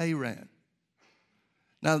wilderness of Paran."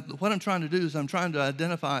 Now, what I'm trying to do is I'm trying to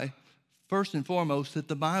identify, first and foremost, that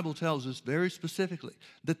the Bible tells us very specifically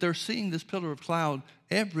that they're seeing this pillar of cloud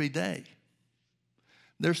every day.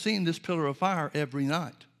 They're seeing this pillar of fire every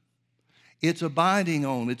night. It's abiding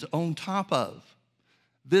on, it's on top of,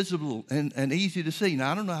 visible and easy to see.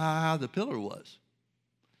 Now, I don't know how high the pillar was,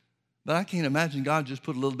 but I can't imagine God just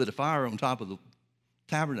put a little bit of fire on top of the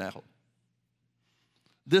tabernacle.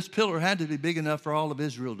 This pillar had to be big enough for all of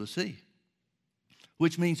Israel to see,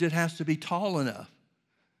 which means it has to be tall enough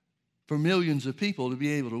for millions of people to be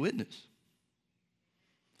able to witness.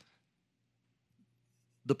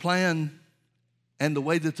 The plan and the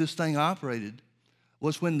way that this thing operated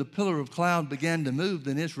was when the pillar of cloud began to move,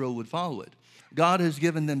 then Israel would follow it. God has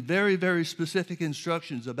given them very, very specific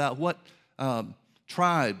instructions about what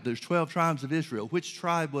tribe, there's 12 tribes of Israel, which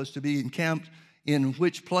tribe was to be encamped in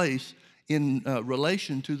which place in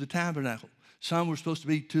relation to the tabernacle. Some were supposed to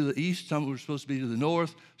be to the east, some were supposed to be to the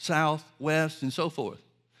north, south, west, and so forth.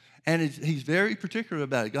 And he's very particular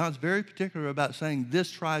about it. God's very particular about saying this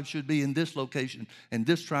tribe should be in this location and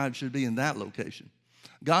this tribe should be in that location.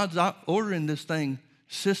 God's ordering this thing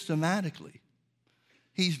systematically.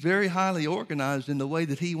 He's very highly organized in the way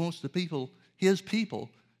that he wants the people, his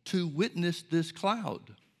people, to witness this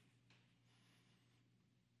cloud.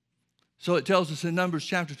 So it tells us in Numbers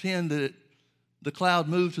chapter 10 that the cloud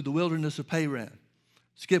moved to the wilderness of Paran.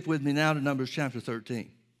 Skip with me now to Numbers chapter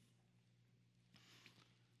 13.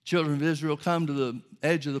 Children of Israel come to the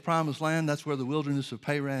edge of the promised land. That's where the wilderness of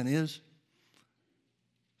Paran is.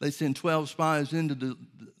 They send 12 spies into the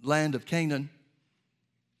land of Canaan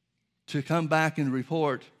to come back and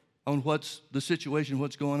report on what's the situation,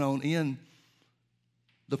 what's going on in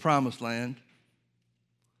the promised land.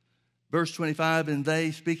 Verse 25, "And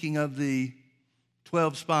they," speaking of the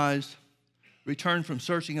 12 spies, "returned from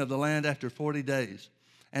searching of the land after 40 days.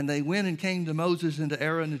 And they went and came to Moses and to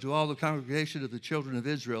Aaron and to all the congregation of the children of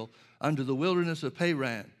Israel unto the wilderness of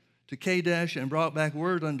Paran, to Kadesh, and brought back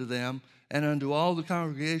word unto them and unto all the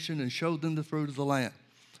congregation, and showed them the fruit of the land."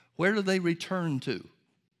 Where do they return to?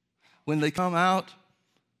 When they come out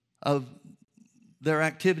of their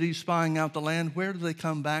activities spying out the land, where do they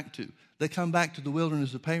come back to? They come back to the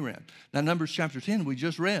wilderness of Paran. Now, Numbers chapter 10, we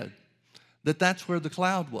just read that that's where the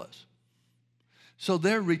cloud was. So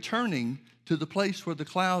they're returning to the place where the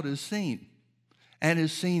cloud is seen and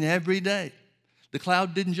is seen every day. The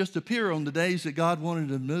cloud didn't just appear on the days that God wanted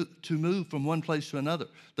to move from one place to another.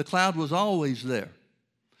 The cloud was always there.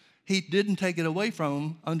 He didn't take it away from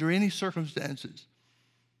them under any circumstances.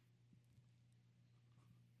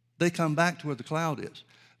 They come back to where the cloud is.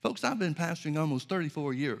 Folks, I've been pastoring almost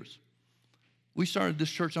 34 years. We started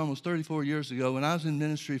this church almost 34 years ago, and I was in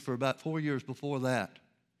ministry for about 4 years before that.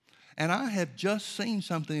 And I have just seen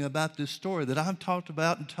something about this story that I've talked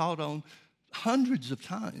about and taught on hundreds of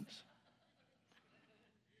times.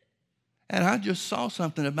 And I just saw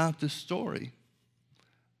something about this story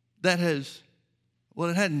that has, well,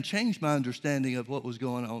 it hadn't changed my understanding of what was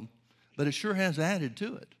going on, but it sure has added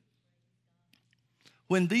to it.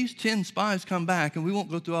 When these 10 spies come back, and we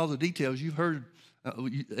won't go through all the details, you've heard,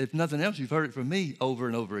 if nothing else, you've heard it from me over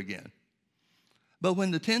and over again. But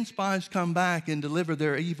when the 10 spies come back and deliver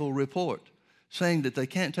their evil report, saying that they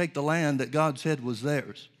can't take the land that God said was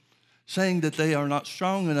theirs, saying that they are not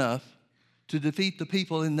strong enough to defeat the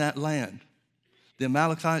people in that land, the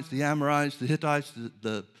Amalekites, the Amorites, the Hittites,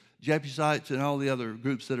 the Jebusites, and all the other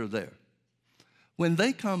groups that are there. When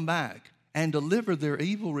they come back and deliver their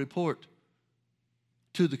evil report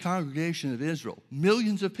to the congregation of Israel,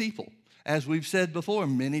 millions of people, as we've said before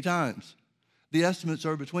many times, the estimates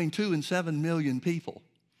are between 2 and 7 million people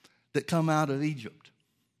that come out of Egypt.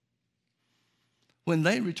 When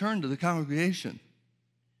they return to the congregation,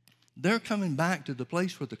 they're coming back to the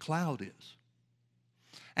place where the cloud is.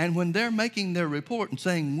 And when they're making their report and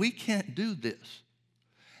saying, we can't do this,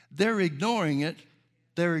 they're ignoring it.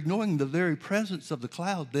 They're ignoring the very presence of the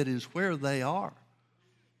cloud that is where they are.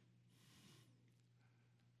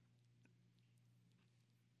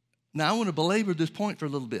 Now, I want to belabor this point for a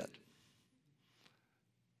little bit.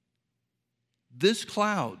 This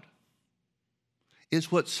cloud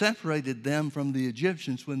is what separated them from the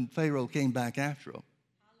Egyptians when Pharaoh came back after them.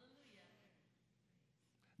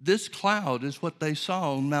 This cloud is what they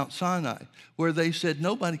saw on Mount Sinai, where they said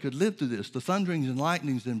nobody could live through this. The thunderings and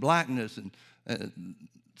lightnings and blackness and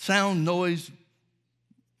sound, noise,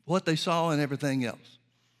 what they saw and everything else.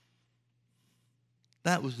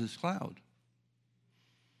 That was this cloud.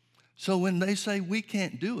 So when they say we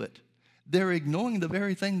can't do it, they're ignoring the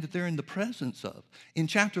very thing that they're in the presence of. In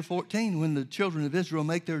chapter 14, when the children of Israel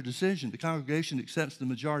make their decision, the congregation accepts the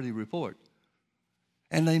majority report.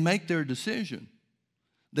 And they make their decision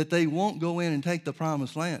that they won't go in and take the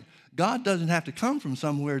promised land. God doesn't have to come from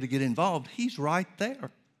somewhere to get involved. He's right there.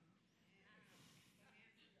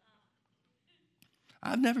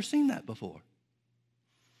 I've never seen that before.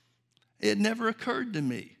 It never occurred to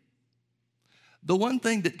me. The one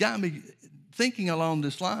thing that got me thinking along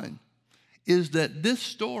this line is that this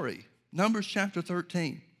story, Numbers chapter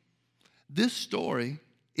 13, this story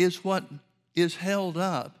is what is held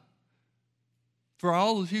up for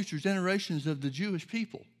all the future generations of the Jewish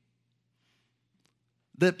people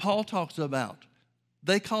that Paul talks about.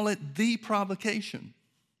 They call it the provocation.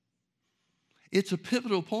 It's a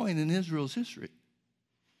pivotal point in Israel's history.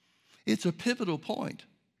 It's a pivotal point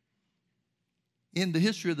in the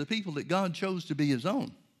history of the people that God chose to be his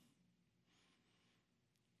own.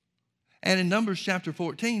 And in Numbers chapter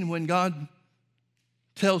 14, when God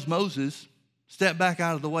tells Moses, step back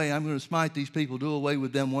out of the way, I'm going to smite these people, do away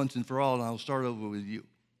with them once and for all, and I'll start over with you.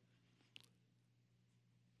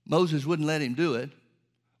 Moses wouldn't let him do it,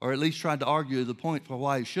 or at least tried to argue the point for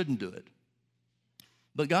why he shouldn't do it.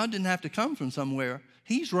 But God didn't have to come from somewhere.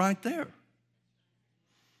 He's right there.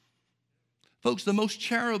 Folks, the most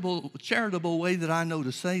charitable way that I know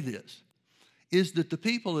to say this is that the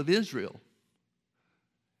people of Israel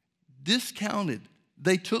discounted,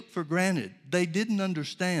 they took for granted, they didn't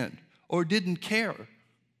understand or didn't care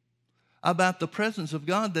about the presence of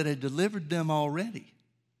God that had delivered them already.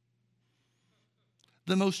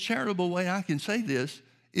 The most charitable way I can say this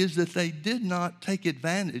is that they did not take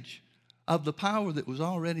advantage of the power that was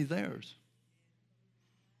already theirs.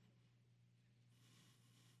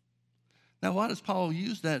 Now, why does Paul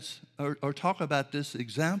use that or talk about this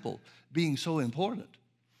example being so important?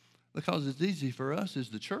 Because it's easy for us as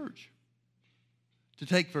the church to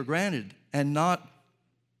take for granted and not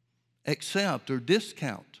accept or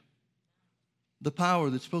discount the power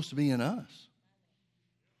that's supposed to be in us.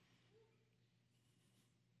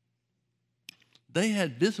 They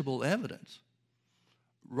had visible evidence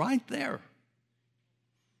right there.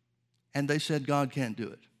 And they said God can't do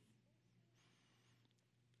it.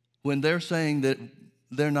 When they're saying that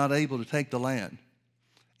they're not able to take the land,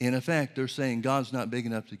 in effect, they're saying God's not big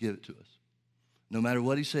enough to give it to us. No matter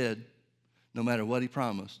what he said, no matter what he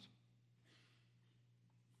promised,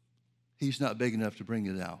 he's not big enough to bring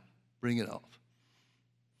it off.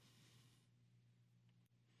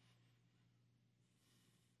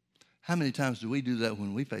 How many times do we do that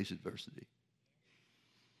when we face adversity?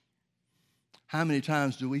 How many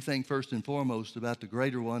times do we think first and foremost about the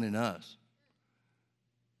greater one in us?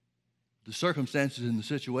 The circumstances in the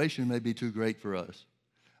situation may be too great for us,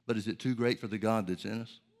 but is it too great for the God that's in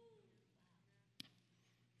us?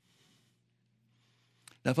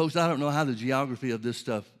 Now, folks, I don't know how the geography of this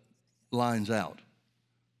stuff lines out.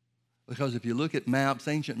 Because if you look at maps,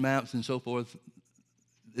 ancient maps and so forth,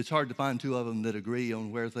 it's hard to find two of them that agree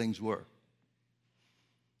on where things were.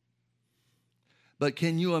 But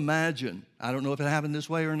can you imagine, I don't know if it happened this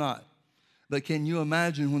way or not, but can you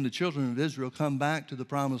imagine when the children of Israel come back to the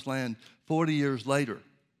promised land 40 years later,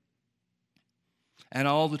 and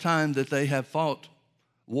all the time that they have fought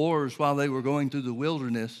wars while they were going through the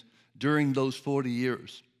wilderness during those 40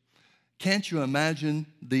 years? Can't you imagine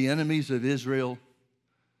the enemies of Israel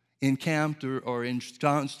encamped or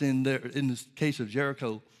ensconced in the case of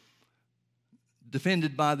Jericho,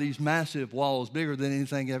 defended by these massive walls bigger than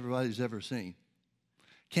anything everybody's ever seen?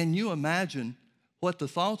 Can you imagine what the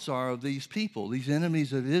thoughts are of these people, these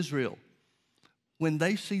enemies of Israel, when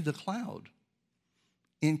they see the cloud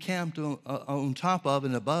encamped on top of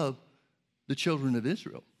and above the children of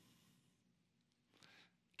Israel?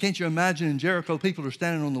 Can't you imagine in Jericho, people are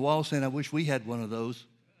standing on the wall saying, I wish we had one of those.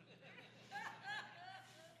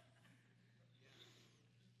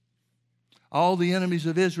 All the enemies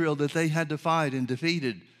of Israel that they had to fight and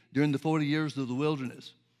defeated during the 40 years of the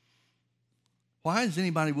wilderness. Why is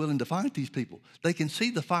anybody willing to fight these people? They can see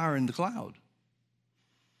the fire in the cloud.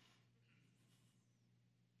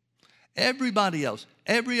 Everybody else,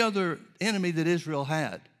 every other enemy that Israel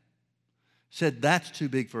had, said, that's too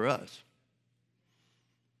big for us.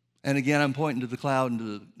 And again, I'm pointing to the cloud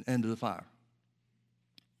and to the fire.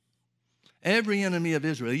 Every enemy of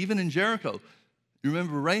Israel, even in Jericho, you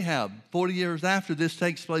remember Rahab, 40 years after this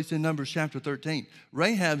takes place in Numbers chapter 13.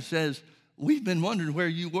 Rahab says, we've been wondering where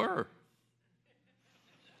you were.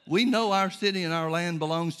 We know our city and our land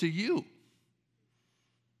belongs to you.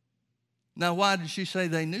 Now, why did she say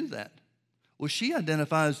they knew that? Well, she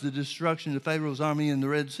identifies the destruction of Pharaoh's army in the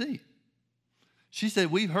Red Sea. She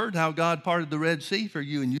said, we've heard how God parted the Red Sea for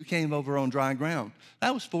you and you came over on dry ground.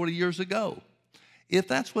 That was 40 years ago. If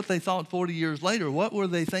that's what they thought 40 years later, what were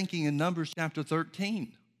they thinking in Numbers chapter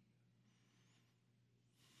 13?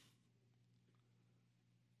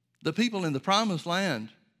 The people in the promised land,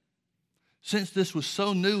 since this was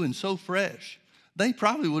so new and so fresh, they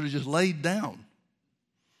probably would have just laid down.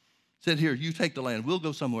 Said, here, you take the land. We'll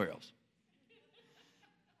go somewhere else.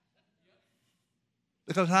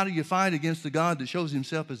 Because how do you fight against the God that shows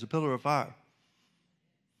himself as a pillar of fire?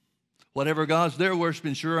 Whatever gods they're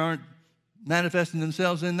worshiping sure aren't manifesting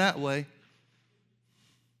themselves in that way.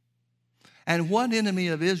 And what enemy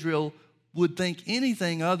of Israel would think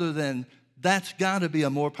anything other than that's got to be a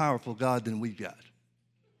more powerful God than we've got?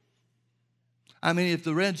 I mean, if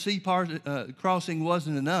the Red Sea crossing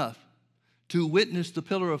wasn't enough to witness the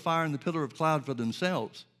pillar of fire and the pillar of cloud for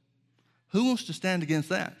themselves, who wants to stand against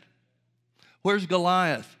that? Where's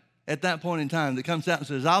Goliath at that point in time that comes out and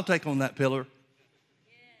says, I'll take on that pillar?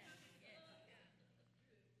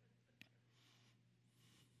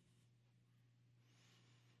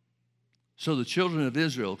 So the children of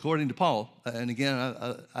Israel, according to Paul, and again,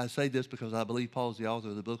 I say this because I believe Paul is the author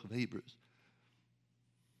of the book of Hebrews.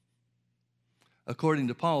 According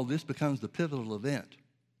to Paul, this becomes the pivotal event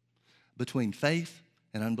between faith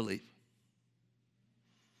and unbelief.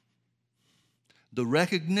 The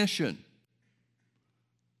recognition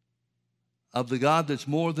of the God that's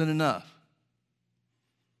more than enough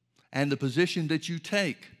and the position that you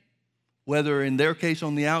take, whether in their case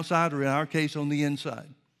on the outside or in our case on the inside,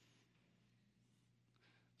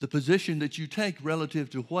 the position that you take relative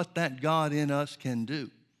to what that God in us can do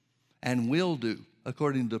and will do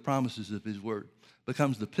according to the promises of his word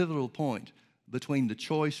becomes the pivotal point between the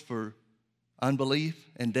choice for unbelief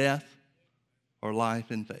and death or life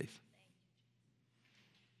and faith.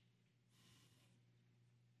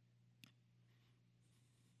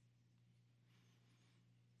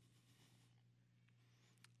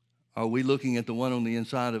 Are we looking at the one on the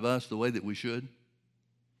inside of us the way that we should?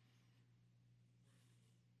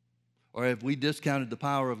 Or have we discounted the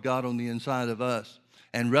power of God on the inside of us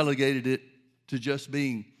and relegated it to just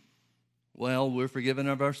being, well, we're forgiven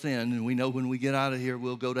of our sin and we know when we get out of here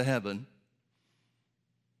we'll go to heaven?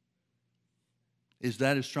 Is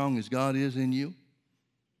that as strong as God is in you?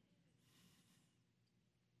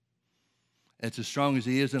 It's as strong as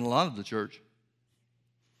he is in a lot of the church.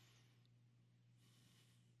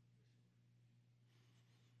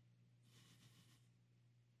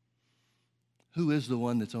 Who is the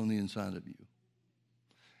one that's on the inside of you?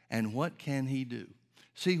 And what can he do?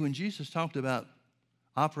 See, when Jesus talked about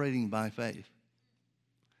operating by faith,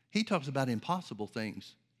 he talks about impossible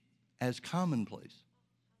things as commonplace.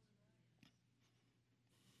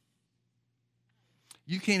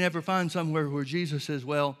 You can't ever find somewhere where Jesus says,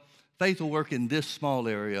 well, faith will work in this small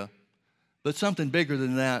area, but something bigger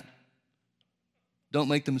than that, don't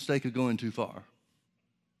make the mistake of going too far.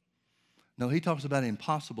 No, he talks about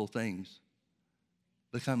impossible things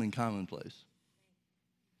becoming commonplace.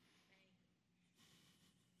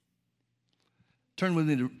 Turn with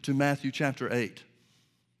me to Matthew chapter 8.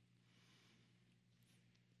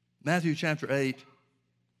 Matthew chapter 8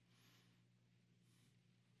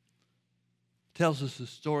 tells us the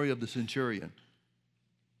story of the centurion.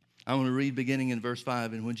 I want to read beginning in verse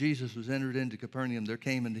 5. And when Jesus was entered into Capernaum, there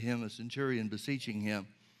came unto him a centurion beseeching him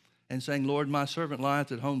and saying, Lord, my servant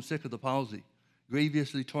lieth at home sick of the palsy,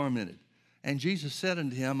 grievously tormented. And Jesus said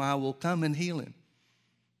unto him, I will come and heal him.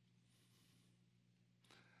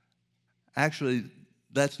 Actually,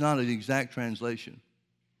 that's not an exact translation.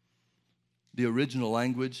 The original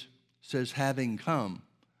language says, having come,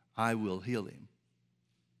 I will heal him.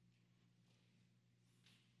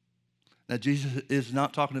 Now, Jesus is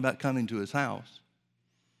not talking about coming to his house.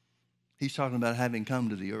 He's talking about having come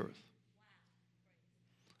to the earth.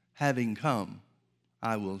 Having come,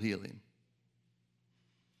 I will heal him.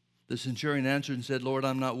 The centurion answered and said, Lord,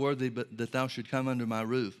 I'm not worthy but that thou should come under my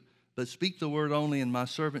roof. But speak the word only, and my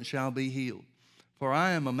servant shall be healed. For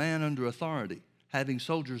I am a man under authority, having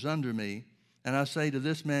soldiers under me. And I say to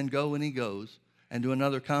this man, go, and he goes. And to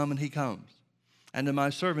another, come, and he comes. And to my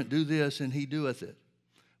servant, do this, and he doeth it.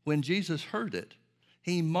 When Jesus heard it,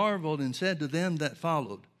 he marveled and said to them that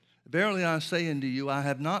followed, Verily I say unto you, I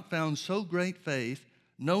have not found so great faith,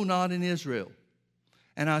 no, not in Israel.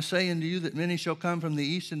 And I say unto you that many shall come from the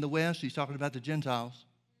east and the west," he's talking about the Gentiles,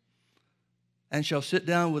 "and shall sit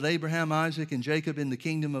down with Abraham, Isaac, and Jacob in the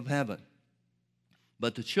kingdom of heaven.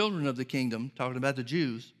 But the children of the kingdom," talking about the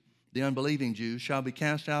Jews, the unbelieving Jews, "shall be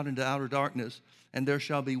cast out into outer darkness, and there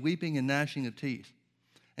shall be weeping and gnashing of teeth."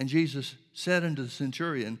 And Jesus said unto the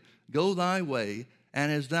centurion, "Go thy way,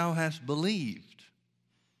 and as thou hast believed."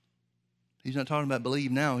 He's not talking about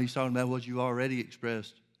believe now. He's talking about what you already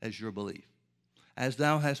expressed as your belief. "As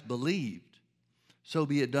thou hast believed, so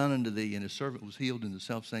be it done unto thee." And his servant was healed in the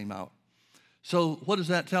selfsame hour. So what does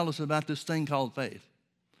that tell us about this thing called faith?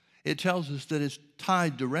 It tells us that it's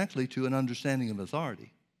tied directly to an understanding of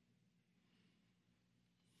authority.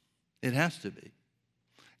 It has to be.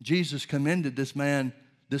 Jesus commended this man,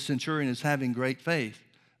 this centurion, as having great faith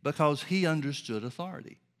because he understood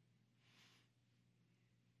authority.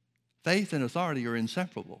 Faith and authority are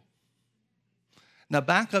inseparable. Now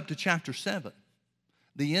back up to chapter 7.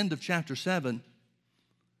 The end of chapter 7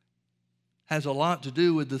 has a lot to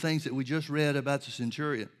do with the things that we just read about the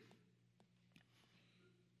centurion.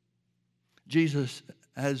 Jesus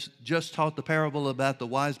has just taught the parable about the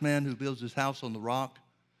wise man who builds his house on the rock,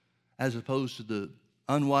 as opposed to the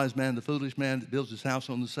unwise man, the foolish man that builds his house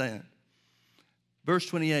on the sand. Verse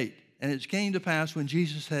 28, "And it came to pass when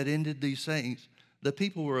Jesus had ended these sayings, the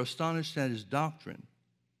people were astonished at his doctrine,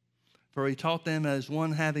 for he taught them as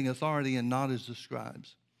one having authority and not as the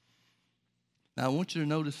scribes." Now I want you to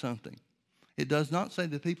notice something. It does not say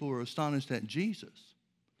the people were astonished at Jesus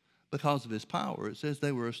because of his power. It says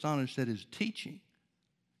they were astonished at his teaching,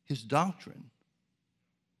 his doctrine.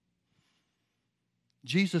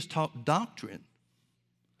 Jesus taught doctrine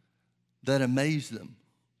that amazed them.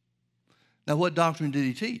 Now, what doctrine did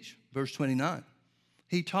he teach? Verse 29.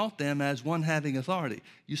 He taught them as one having authority.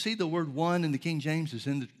 You see the word one in the King James is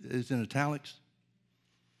in italics?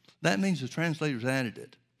 That means the translators added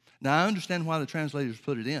it. Now, I understand why the translators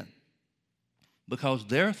put it in, because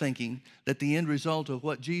they're thinking that the end result of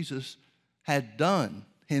what Jesus had done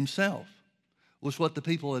himself was what the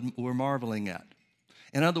people were marveling at.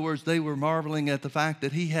 In other words, they were marveling at the fact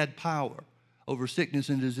that he had power over sickness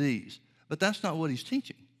and disease. But that's not what he's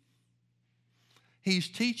teaching. He's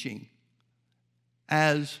teaching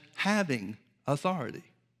as having authority.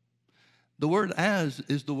 The word "as"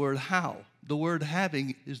 is the word "how." The word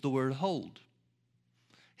 "having" is the word "hold."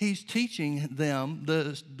 He's teaching them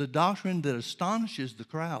the doctrine that astonishes the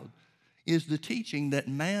crowd is the teaching that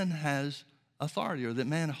man has authority, or that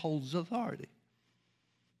man holds authority.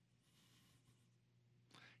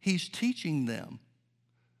 He's teaching them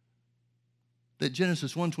that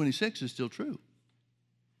Genesis 1:26 is still true.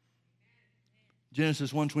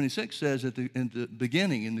 Genesis 1:26 says that in the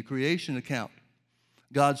beginning, in the creation account,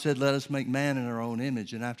 God said, "Let us make man in our own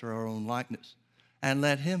image and after our own likeness, and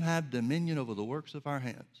let him have dominion over the works of our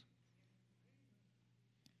hands."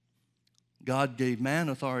 God gave man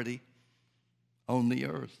authority on the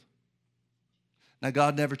earth. Now,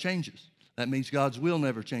 God never changes. That means God's will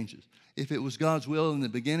never changes. If it was God's will in the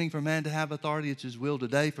beginning for man to have authority, it's his will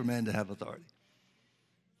today for man to have authority.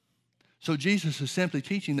 So Jesus is simply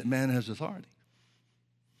teaching that man has authority.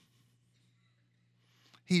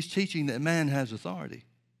 He's teaching that man has authority.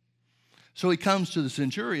 So he comes to the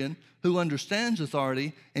centurion who understands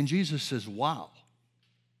authority, and Jesus says, "Wow,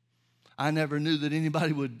 I never knew that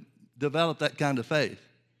anybody would develop that kind of faith."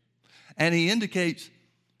 And he indicates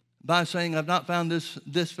by saying, "I've not found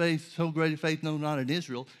this faith, so great a faith, no, not in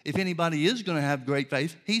Israel." If anybody is going to have great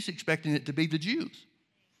faith, he's expecting it to be the Jews,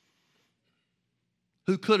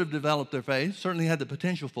 who could have developed their faith, certainly had the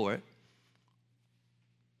potential for it.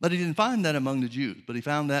 But he didn't find that among the Jews, but he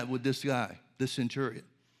found that with this guy, this centurion.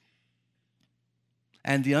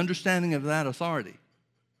 And the understanding of that authority,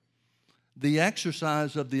 the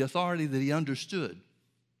exercise of the authority that he understood,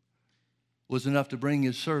 was enough to bring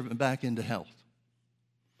his servant back into health.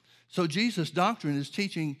 So Jesus' doctrine is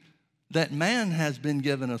teaching that man has been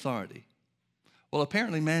given authority. Well,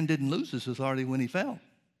 apparently man didn't lose his authority when he fell.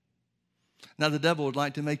 Now, the devil would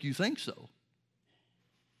like to make you think so.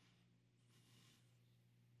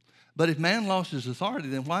 But if man lost his authority,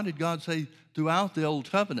 then why did God say throughout the Old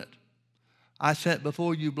Covenant, "I set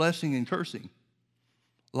before you blessing and cursing,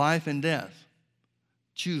 life and death.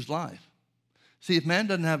 Choose life"? See, if man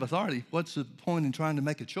doesn't have authority, what's the point in trying to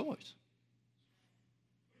make a choice?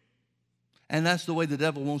 And that's the way the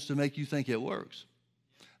devil wants to make you think it works.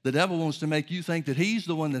 The devil wants to make you think that he's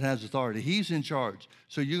the one that has authority. He's in charge.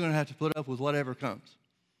 So you're going to have to put up with whatever comes.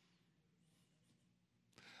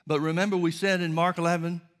 But remember, we said in Mark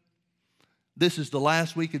 11, This is the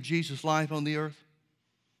last week of Jesus' life on the earth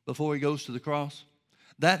before he goes to the cross.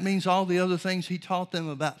 That means all the other things he taught them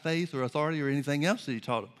about faith or authority or anything else that he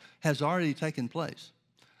taught them has already taken place.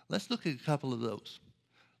 Let's look at a couple of those.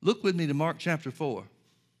 Look with me to Mark chapter 4.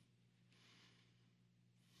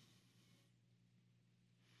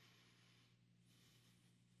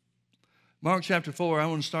 Mark chapter 4, I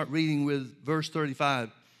want to start reading with verse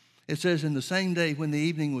 35. It says, "In the same day when the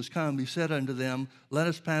evening was come, he said unto them, Let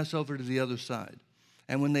us pass over to the other side.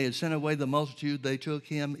 And when they had sent away the multitude, they took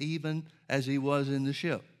him even as he was in the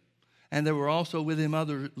ship. And there were also with him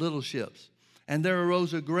other little ships. And there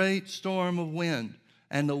arose a great storm of wind,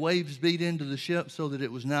 and the waves beat into the ship so that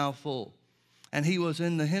it was now full. And he was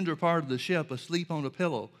in the hinder part of the ship, asleep on a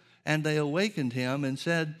pillow. And they awakened him and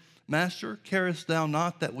said, Master, carest thou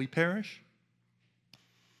not that we perish?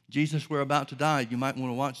 Jesus, we're about to die. You might want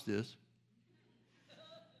to watch this.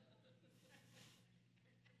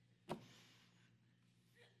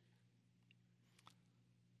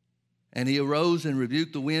 And he arose and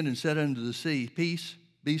rebuked the wind and said unto the sea, Peace,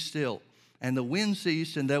 be still. And the wind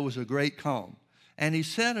ceased, and there was a great calm. And he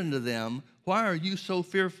said unto them, Why are you so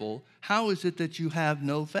fearful? How is it that you have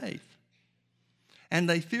no faith? And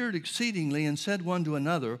they feared exceedingly and said one to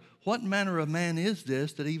another, What manner of man is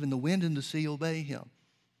this that even the wind and the sea obey him?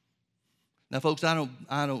 Now, folks, I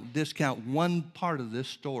don't discount one part of this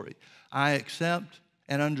story. I accept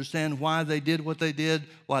and understand why they did what they did,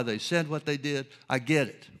 why they said what they did. I get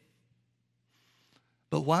it.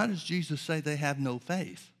 But why does Jesus say they have no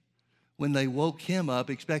faith when they woke him up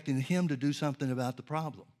expecting him to do something about the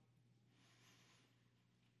problem?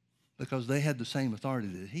 Because they had the same authority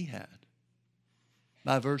that he had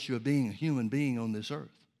by virtue of being a human being on this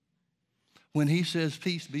earth. When he says,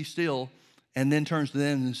 Peace, be still, and then turns to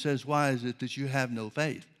them and says, Why is it that you have no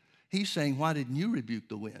faith? He's saying, why didn't you rebuke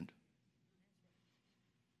the wind?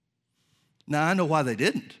 Now, I know why they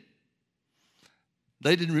didn't.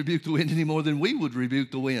 They didn't rebuke the wind any more than we would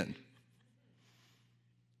rebuke the wind.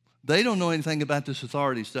 They don't know anything about this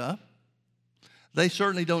authority stuff. They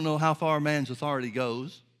certainly don't know how far man's authority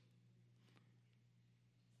goes.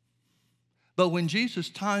 But when Jesus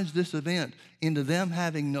ties this event into them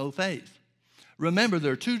having no faith, remember,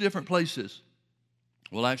 there are two different places.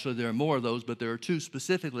 Well, actually, there are more of those, but there are two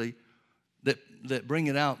specifically that bring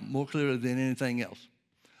it out more clearly than anything else.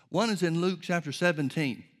 One is in Luke chapter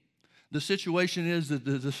 17. The situation is that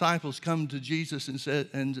the disciples come to Jesus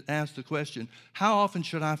and ask the question, How often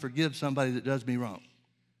should I forgive somebody that does me wrong?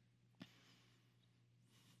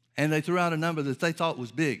 And they threw out a number that they thought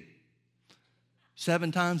was big.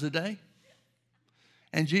 7 times a day?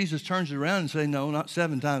 And Jesus turns it around and says, No, not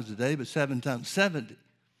 7 times a day, but 7 times 70.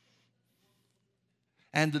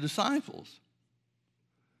 And the disciples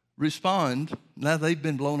respond, now they've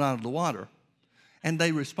been blown out of the water, and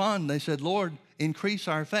they respond, and they said, Lord, increase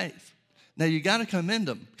our faith. Now you got to commend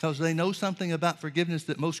them because they know something about forgiveness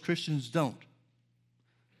that most Christians don't.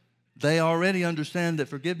 They already understand that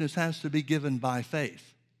forgiveness has to be given by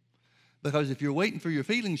faith. Because if you're waiting for your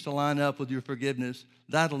feelings to line up with your forgiveness,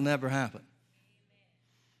 that'll never happen.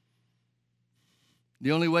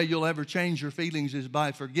 The only way you'll ever change your feelings is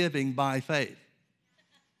by forgiving by faith.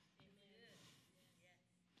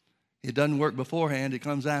 It doesn't work beforehand, it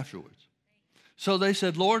comes afterwards. So they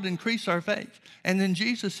said, Lord, increase our faith. And then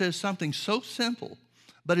Jesus says something so simple,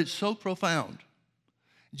 but it's so profound.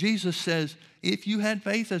 Jesus says, if you had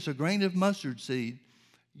faith as a grain of mustard seed,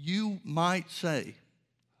 you might say.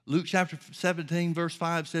 Luke chapter 17, verse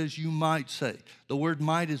 5 says, you might say. The word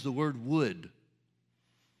might is the word would.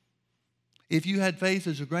 If you had faith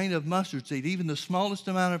as a grain of mustard seed, even the smallest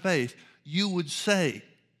amount of faith, you would say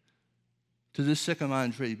to this sycamore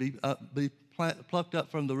tree, be plucked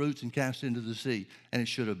up from the roots and cast into the sea, and it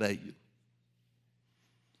should obey you.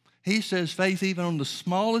 He says faith, even on the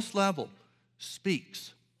smallest level,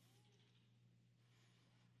 speaks.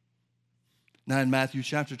 Now in Matthew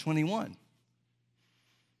chapter 21,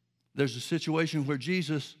 there's a situation where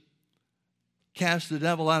Jesus cast the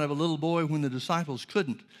devil out of a little boy when the disciples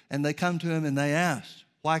couldn't. And they come to him and they asked,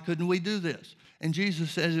 why couldn't we do this? And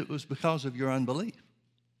Jesus says it was because of your unbelief.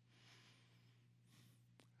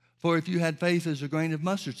 For if you had faith as a grain of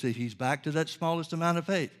mustard seed, he's back to that smallest amount of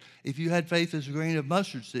faith. If you had faith as a grain of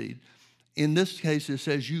mustard seed, in this case it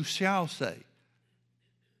says you shall say.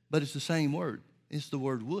 But it's the same word. It's the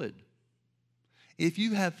word would. If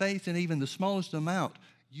you have faith in even the smallest amount,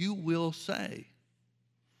 you will say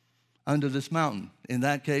unto this mountain. In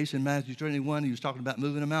that case, in Matthew 21, he was talking about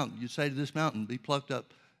moving a mountain. You say to this mountain, be plucked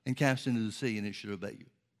up and cast into the sea, and it should obey you.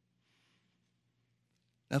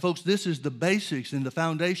 Now, folks, this is the basics and the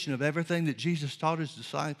foundation of everything that Jesus taught his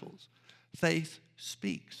disciples. Faith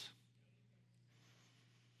speaks.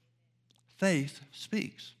 faith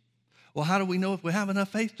speaks. Well, how do we know if we have enough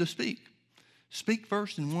faith to speak? Speak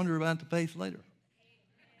first and wonder about the faith later.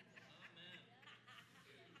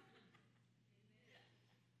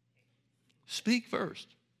 Speak first.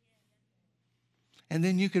 And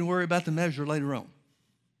then you can worry about the measure later on.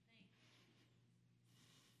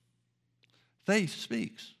 Faith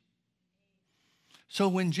speaks. So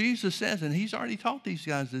when Jesus says, and he's already taught these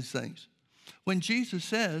guys these things, when Jesus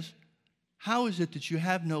says, how is it that you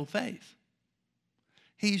have no faith?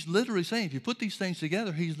 He's literally saying, if you put these things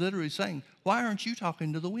together, he's literally saying, why aren't you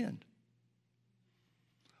talking to the wind?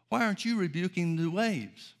 Why aren't you rebuking the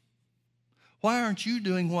waves? Why aren't you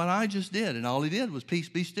doing what I just did? And all he did was, peace,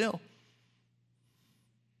 be still.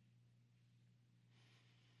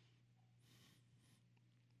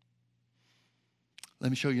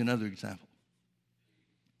 Let me show you another example.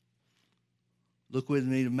 Look with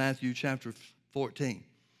me to Matthew chapter 14.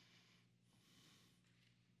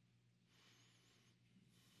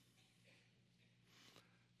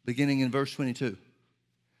 Beginning in verse 22.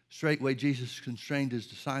 Straightway Jesus constrained his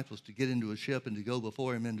disciples to get into a ship and to go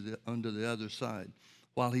before him unto the other side,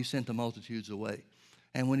 while he sent the multitudes away.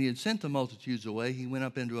 And when he had sent the multitudes away, he went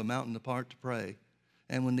up into a mountain apart to pray.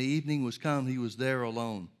 And when the evening was come, he was there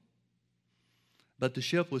alone. But the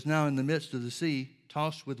ship was now in the midst of the sea,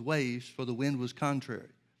 tossed with waves, for the wind was contrary.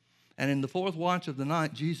 And in the fourth watch of the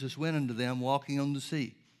night, Jesus went unto them, walking on the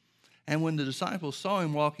sea. And when the disciples saw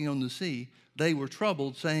him walking on the sea, they were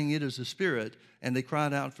troubled, saying, It is a spirit, and they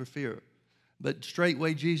cried out for fear. But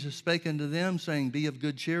straightway Jesus spake unto them, saying, Be of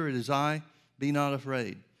good cheer, it is I, be not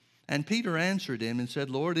afraid. And Peter answered him and said,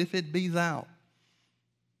 Lord, if it be thou,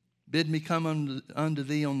 bid me come unto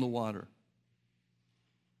thee on the water.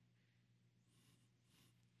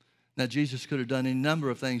 Now, Jesus could have done any number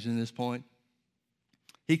of things in this point.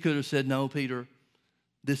 He could have said, No, Peter,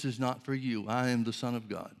 this is not for you. I am the Son of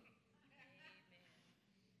God.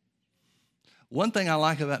 One thing I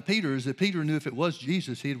like about Peter is that Peter knew if it was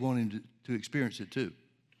Jesus, he'd want him to experience it too.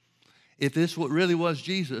 If this really was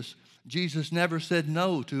Jesus, Jesus never said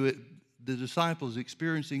no to it, the disciples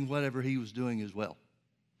experiencing whatever he was doing as well.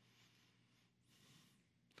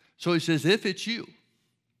 So he says, if it's you,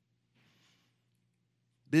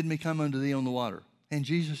 bid me come unto thee on the water. And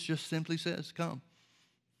Jesus just simply says, come.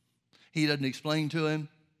 He doesn't explain to him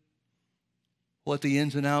what the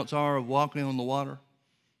ins and outs are of walking on the water.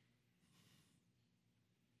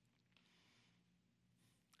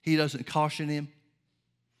 He doesn't caution him.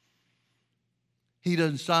 He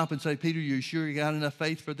doesn't stop and say, Peter, you sure you got enough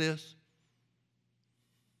faith for this?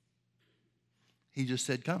 He just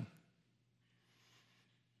said, come.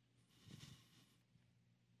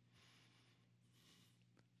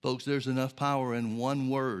 Folks, there's enough power in one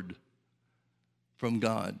word from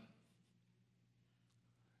God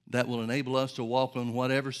that will enable us to walk on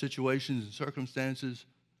whatever situations and circumstances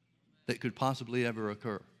that could possibly ever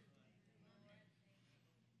occur.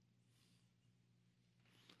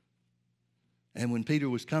 And when Peter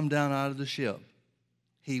was come down out of the ship,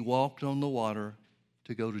 he walked on the water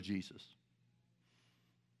to go to Jesus.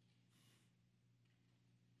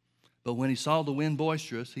 But when he saw the wind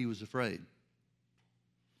boisterous, he was afraid.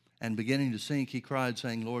 And beginning to sink, he cried,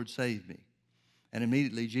 saying, Lord, save me. And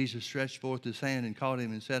immediately Jesus stretched forth his hand and caught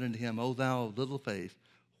him and said unto him, O thou of little faith,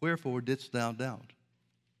 wherefore didst thou doubt?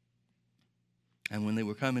 And when they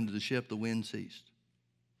were come into the ship, the wind ceased.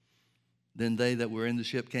 Then they that were in the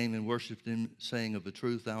ship came and worshipped him, saying, Of a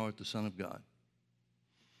truth thou art the Son of God.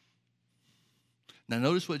 Now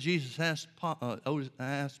notice what Jesus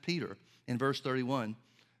asked Peter in verse 31.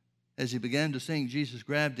 As he began to sing, Jesus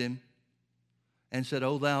grabbed him and said,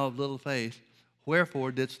 O thou of little faith,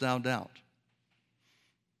 wherefore didst thou doubt?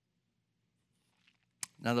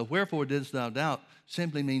 Now the wherefore didst thou doubt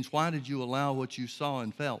simply means, why did you allow what you saw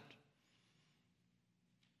and felt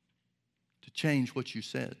to change what you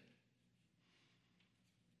said?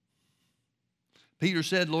 Peter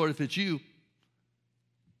said, Lord, if it's you,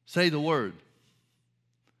 say the word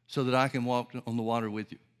so that I can walk on the water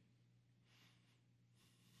with you.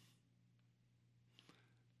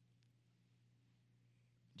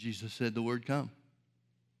 Jesus said the word come.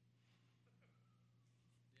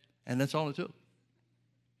 And that's all it took.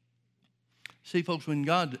 See, folks, when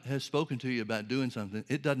God has spoken to you about doing something,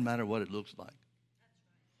 it doesn't matter what it looks like.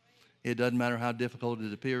 It doesn't matter how difficult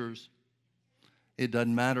it appears. It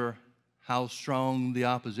doesn't matter how strong the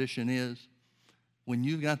opposition is. When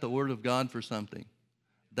you've got the word of God for something,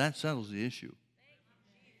 that settles the issue.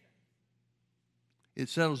 It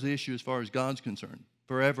settles the issue as far as God's concerned.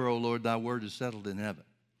 Forever, O Lord, thy word is settled in heaven.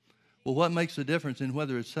 Well, what makes the difference in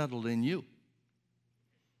whether it's settled in you?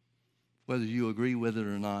 Whether you agree with it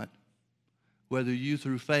or not. Whether you,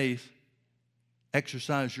 through faith,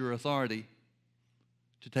 exercise your authority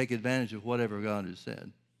to take advantage of whatever God has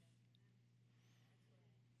said.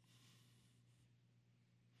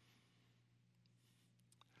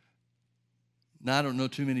 Now, I don't know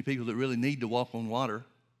too many people that really need to walk on water.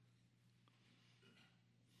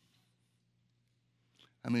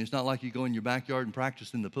 I mean, it's not like you go in your backyard and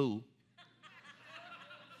practice in the pool.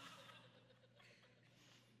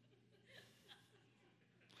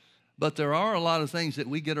 But there are a lot of things that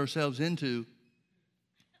we get ourselves into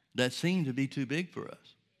that seem to be too big for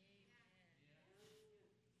us.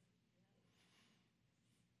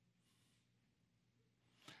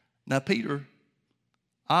 Now, Peter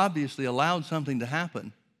obviously allowed something to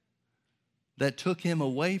happen that took him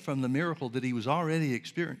away from the miracle that he was already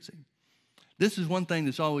experiencing. This is one thing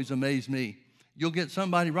that's always amazed me. You'll get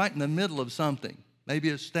somebody right in the middle of something. Maybe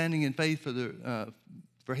it's standing in faith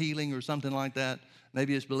for healing or something like that.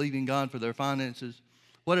 Maybe it's believing God for their finances.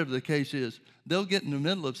 Whatever the case is, they'll get in the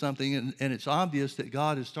middle of something and it's obvious that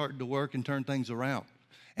God is starting to work and turn things around.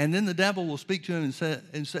 And then the devil will speak to him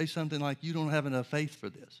and say something like, you don't have enough faith for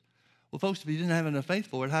this. Well, folks, if you didn't have enough faith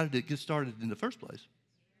for it, how did it get started in the first place?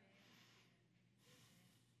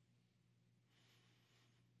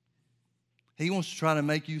 He wants to try to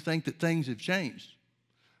make you think that things have changed.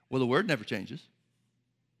 Well, the word never changes.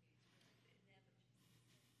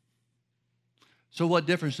 So what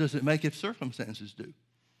difference does it make if circumstances do?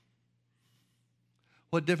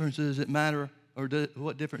 What difference does it matter, or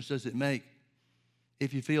what difference does it make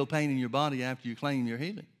if you feel pain in your body after you claim your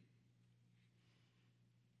healing?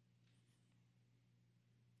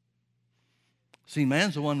 See,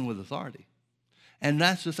 man's the one with authority. And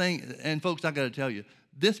that's the thing. And folks, I got to tell you,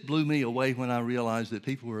 this blew me away when I realized that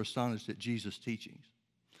people were astonished at Jesus' teachings.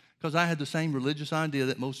 Because I had the same religious idea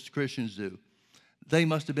that most Christians do. They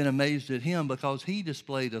must have been amazed at him because he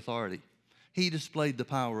displayed authority. He displayed the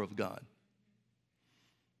power of God.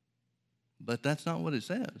 But that's not what it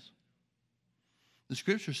says. The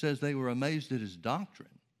scripture says they were amazed at his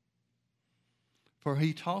doctrine, for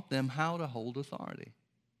he taught them how to hold authority.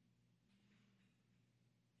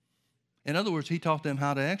 In other words, he taught them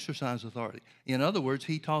how to exercise authority. In other words,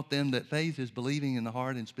 he taught them that faith is believing in the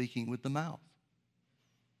heart and speaking with the mouth.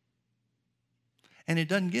 And it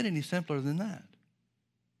doesn't get any simpler than that.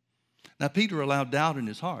 Now, Peter allowed doubt in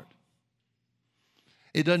his heart.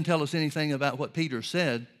 It doesn't tell us anything about what Peter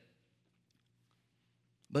said,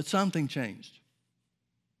 but something changed.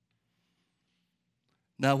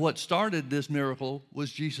 Now, what started this miracle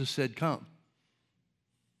was Jesus said, come.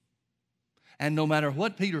 And no matter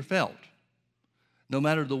what Peter felt, no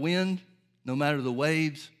matter the wind, no matter the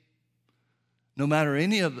waves, no matter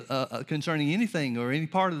any of concerning anything or any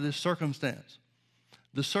part of this circumstance,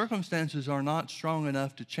 the circumstances are not strong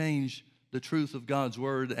enough to change the truth of God's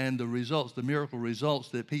word and the results, the miracle results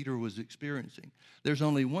that Peter was experiencing. There's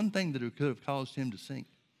only one thing that could have caused him to sink,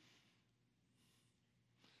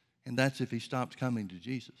 and that's if he stopped coming to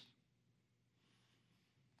Jesus.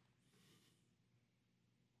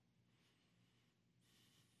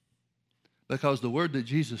 Because the word that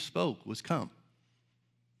Jesus spoke was come.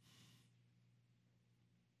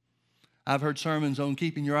 I've heard sermons on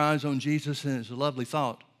keeping your eyes on Jesus, and it's a lovely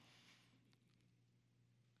thought.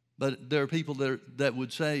 But there are people that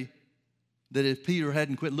would say that if Peter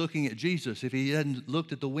hadn't quit looking at Jesus, if he hadn't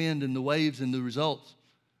looked at the wind and the waves and the results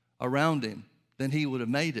around him, then he would have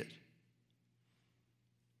made it.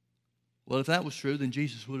 Well, if that was true, then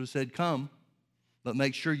Jesus would have said, come, but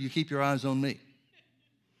make sure you keep your eyes on me.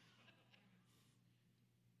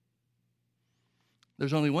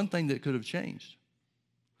 There's only one thing that could have changed,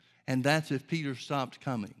 and that's if Peter stopped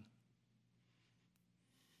coming.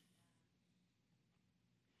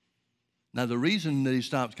 Now, the reason that he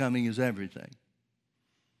stopped coming is everything.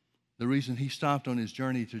 The reason he stopped on his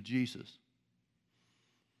journey to Jesus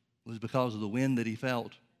was because of the wind that he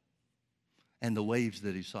felt and the waves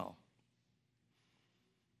that he saw.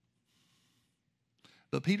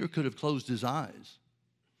 But Peter could have closed his eyes.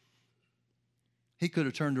 He could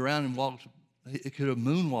have turned around and walked. He could have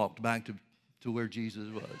moonwalked back to where Jesus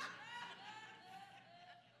was.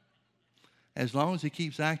 As long as he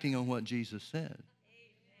keeps acting on what Jesus said.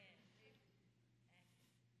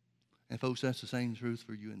 And folks, that's the same truth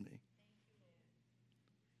for you and me.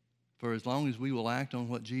 For as long as we will act on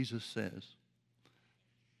what Jesus says,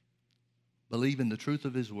 believe in the truth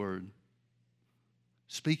of his word,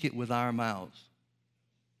 speak it with our mouths,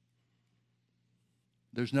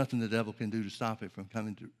 there's nothing the devil can do to stop it from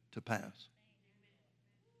coming to pass.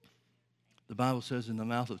 The Bible says in the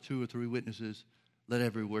mouth of 2 or 3 witnesses, let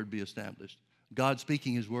every word be established. God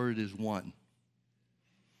speaking his word is 1.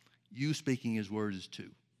 You speaking his word is 2.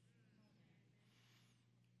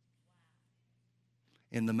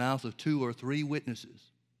 in the mouth of 2 or 3 witnesses,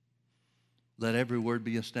 let every word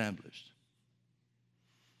be established.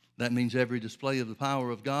 That means every display of the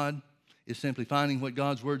power of God is simply finding what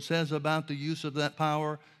God's word says about the use of that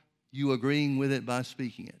power, you agreeing with it by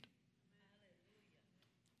speaking it.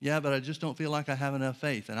 Yeah, but I just don't feel like I have enough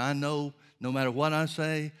faith. And I know no matter what I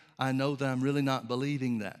say, I know that I'm really not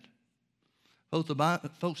believing that.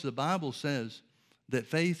 Folks, the Bible says that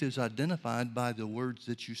faith is identified by the words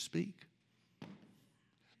that you speak.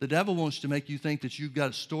 The devil wants to make you think that you've got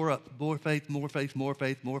to store up more faith, more faith, more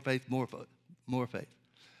faith, more faith, more faith.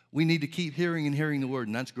 We need to keep hearing and hearing the word,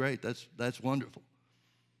 and that's great. That's wonderful.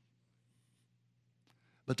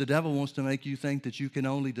 But the devil wants to make you think that you can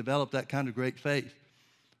only develop that kind of great faith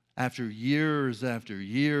after years after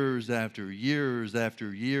years after years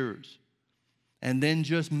after years. And then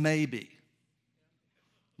just maybe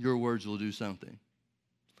your words will do something.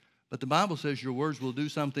 But the Bible says your words will do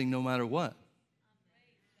something no matter what.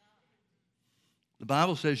 The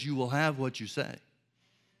Bible says you will have what you say.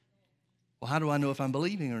 Well, how do I know if I'm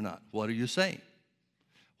believing or not? What are you saying?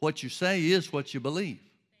 What you say is what you believe.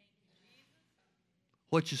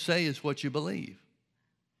 What you say is what you believe.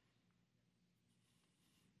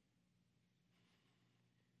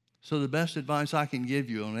 So the best advice I can give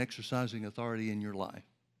you on exercising authority in your life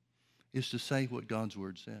is to say what God's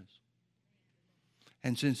word says.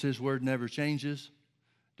 And since his word never changes,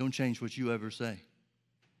 don't change what you ever say.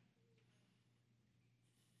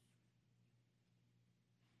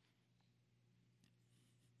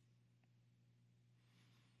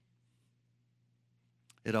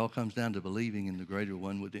 It all comes down to believing in the greater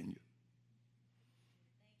one within you.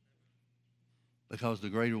 Because the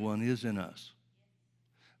greater one is in us.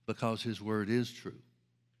 Because his word is true.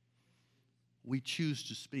 We choose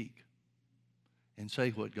to speak and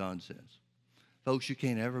say what God says. Folks, you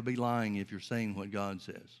can't ever be lying if you're saying what God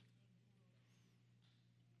says.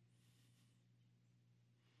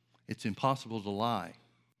 It's impossible to lie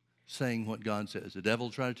saying what God says. The devil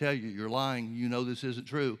will try to tell you you're lying. You know this isn't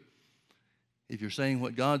true. If you're saying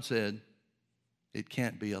what God said, it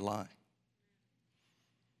can't be a lie.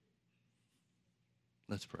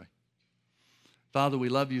 Let's pray. Father, we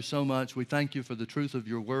love you so much. We thank you for the truth of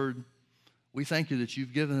your word. We thank you that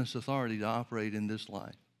you've given us authority to operate in this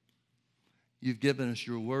life. You've given us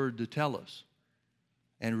your word to tell us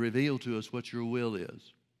and reveal to us what your will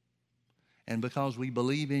is. And because we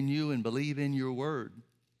believe in you and believe in your word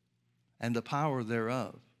and the power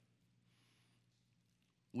thereof,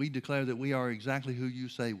 we declare that we are exactly who you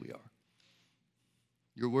say we are.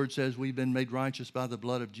 Your word says we've been made righteous by the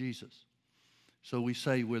blood of Jesus. So we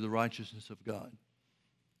say we're the righteousness of God.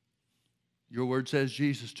 Your word says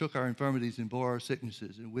Jesus took our infirmities and bore our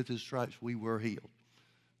sicknesses, and with his stripes we were healed.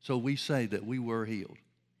 So we say that we were healed.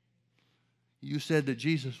 You said that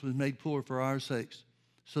Jesus was made poor for our sakes,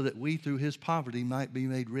 so that we through his poverty might be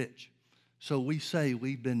made rich. So we say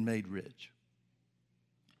we've been made rich.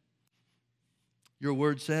 Your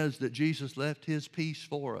word says that Jesus left his peace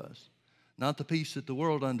for us, not the peace that the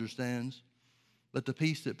world understands, but the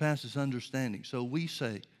peace that passes understanding. So we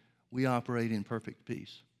say we operate in perfect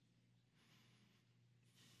peace.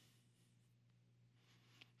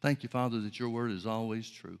 Thank you, Father, that your word is always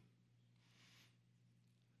true.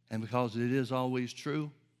 And because it is always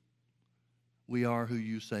true, we are who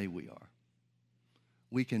you say we are.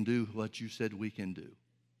 We can do what you said we can do.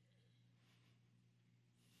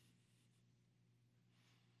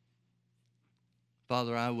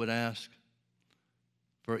 Father, I would ask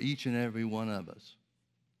for each and every one of us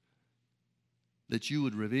that you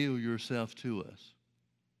would reveal yourself to us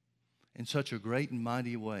in such a great and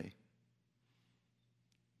mighty way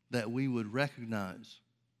that we would recognize,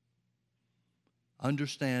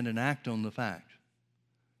 understand, and act on the fact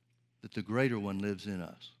that the greater one lives in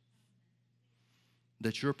us.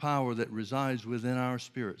 That your power that resides within our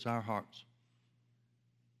spirits, our hearts,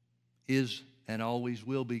 is and always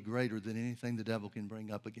will be greater than anything the devil can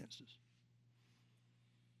bring up against us.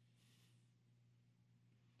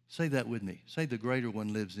 Say that with me. Say, the greater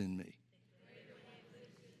one lives in me.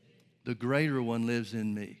 The greater one lives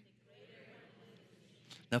in me.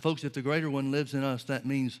 Now, folks, if the greater one lives in us, that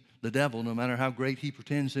means the devil, no matter how great he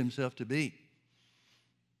pretends himself to be,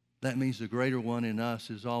 that means the greater one in us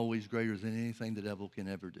is always greater than anything the devil can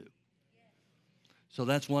ever do. So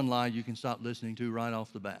that's one lie you can stop listening to right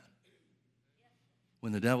off the bat.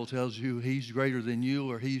 When the devil tells you he's greater than you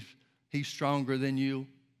or he's stronger than you,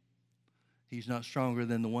 he's not stronger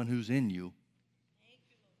than the one who's in you,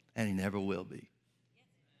 and he never will be.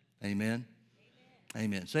 Amen?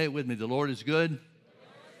 Amen. Say it with me. The Lord is good,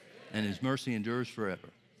 and his mercy endures forever.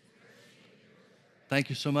 Thank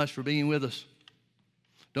you so much for being with us.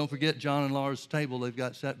 Don't forget John and Laura's table. They've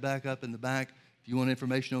got set back up in the back. If you want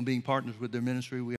information on being partners with their ministry, we